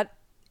 That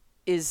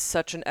is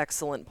such an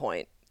excellent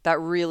point. That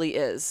really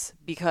is,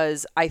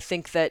 because I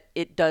think that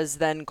it does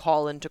then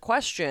call into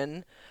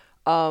question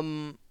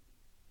the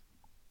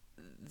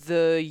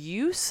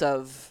use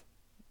of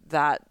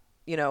that,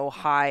 you know,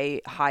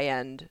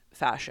 high-end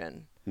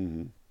fashion.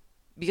 Mm-hmm.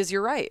 Because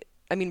you're right.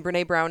 I mean,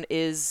 Brene Brown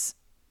is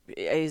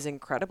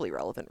incredibly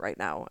relevant right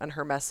now, and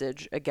her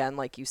message, again,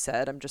 like you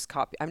said, I'm just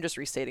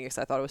restating it because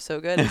I thought it was so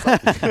good. It's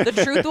like,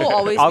 the truth will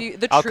always be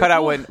the truth. I'll cut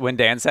out when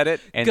Dan said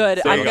it. And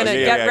good. I'm gonna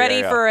get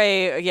ready for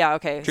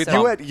okay.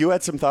 So. You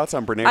had some thoughts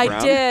on Brene Brown?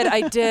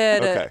 I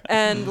did. Okay.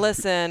 And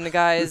listen,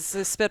 guys,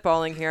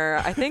 spitballing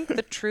here. I think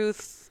the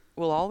truth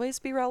will always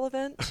be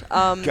relevant.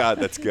 God,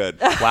 that's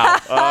good.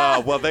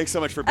 Wow. Well, thanks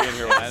so much for being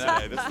here with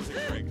us today. This was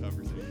a great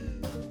conversation.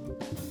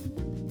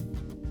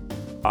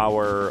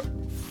 Our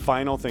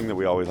final thing that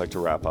we always like to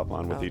wrap up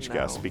on with Oh, each no.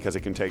 guest, because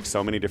it can take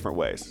so many different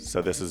ways.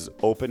 So this is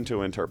open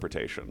to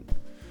interpretation.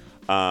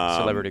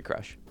 Celebrity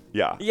crush.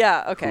 Yeah.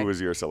 Yeah, okay. Who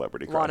was your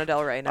celebrity crush? Lana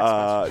Del Rey. Next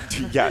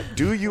question. Yeah.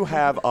 Do you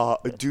have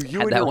do you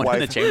Had and that your one in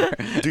the wife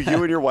chamber. do you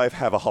and your wife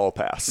have a hall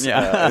pass?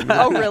 Yeah.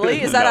 Oh,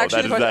 really? Is that No,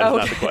 actually the that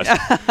question? is not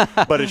the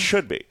question. But it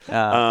should be.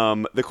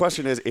 The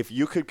question is, if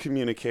you could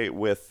communicate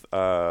with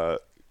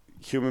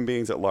human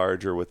beings at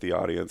large or with the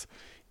audience,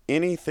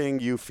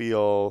 anything you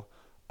feel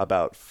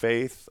about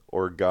faith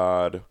or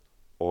God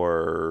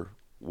or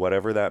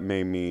whatever that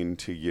may mean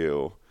to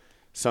you,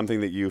 something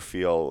that you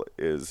feel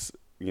is,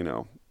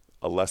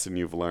 a lesson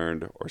you've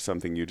learned or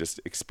something you just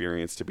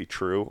experienced to be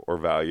true or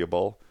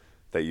valuable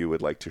that you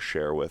would like to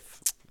share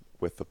with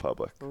the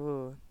public.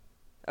 Ooh.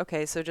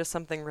 Okay, so just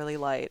something really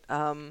light.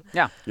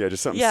 Yeah. Yeah,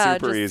 just something Yeah,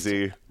 super just-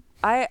 easy.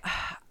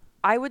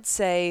 I would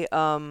say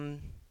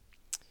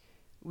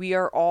we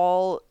are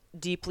all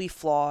deeply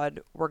flawed.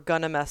 We're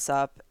gonna mess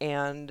up,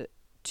 and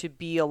to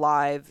be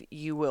alive,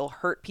 you will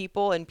hurt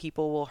people, and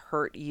people will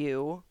hurt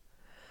you.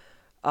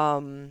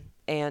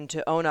 And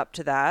to own up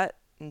to that,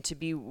 and to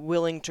be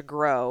willing to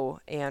grow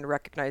and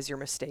recognize your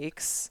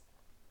mistakes.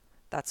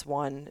 That's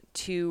one.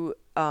 Two,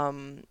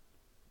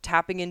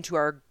 tapping into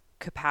our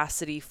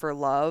capacity for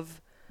love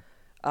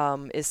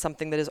is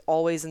something that is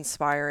always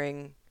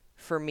inspiring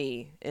for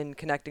me in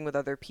connecting with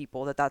other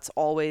people, that's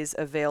always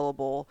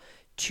available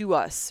to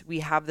us.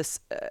 We have this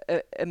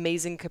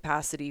amazing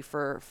capacity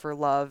for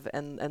love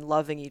and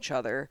loving each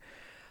other.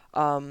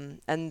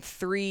 And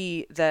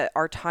three, that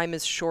our time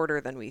is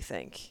shorter than we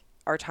think.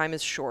 Our time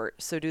is short,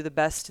 so do the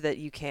best that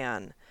you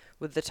can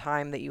with the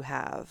time that you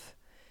have,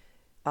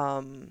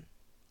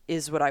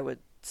 is what I would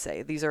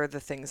say. These are the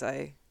things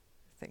I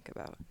think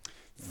about.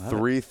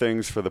 3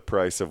 things for the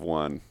price of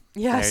 1.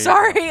 Yeah, There you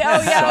sorry. go.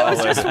 Oh, yeah, it was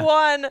Solid. just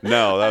one.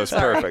 No, that I'm was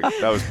sorry.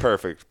 perfect. That was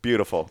perfect.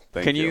 Beautiful.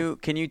 Thank you.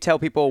 Can you tell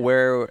people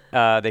where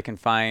they can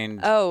find?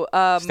 Oh,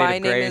 State my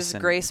of name Grace is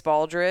and- Grace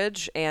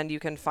Baldridge, and you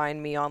can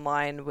find me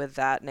online with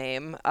that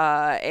name.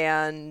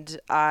 And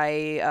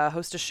I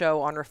host a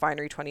show on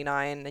Refinery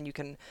 29, and you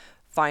can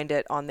find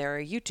it on their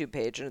YouTube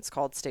page, and it's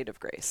called State of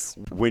Grace.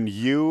 When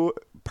you,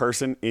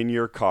 person in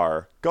your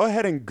car, go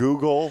ahead and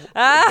Google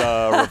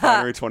the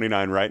Refinery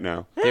 29 right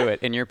now. Do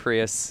it in your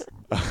Prius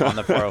on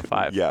the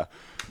 405. Yeah.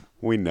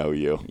 We know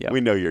you. Yep.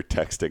 We know you're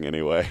texting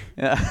anyway.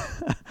 Yeah.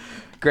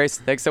 Grace,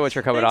 thanks so much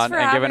for coming Thanks on for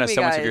and giving having us me,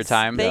 so much of your guys.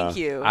 time. Thank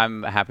you.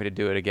 I'm happy to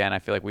do it again. I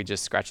feel like we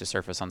just scratched the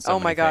surface on so Oh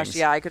many my gosh, things.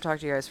 yeah, I could talk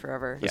to you guys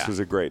forever. This Yeah. was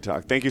a great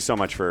talk. Thank you so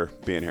much for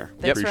being here.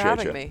 Thanks for Appreciate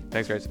having you. me.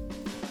 Thanks, Grace.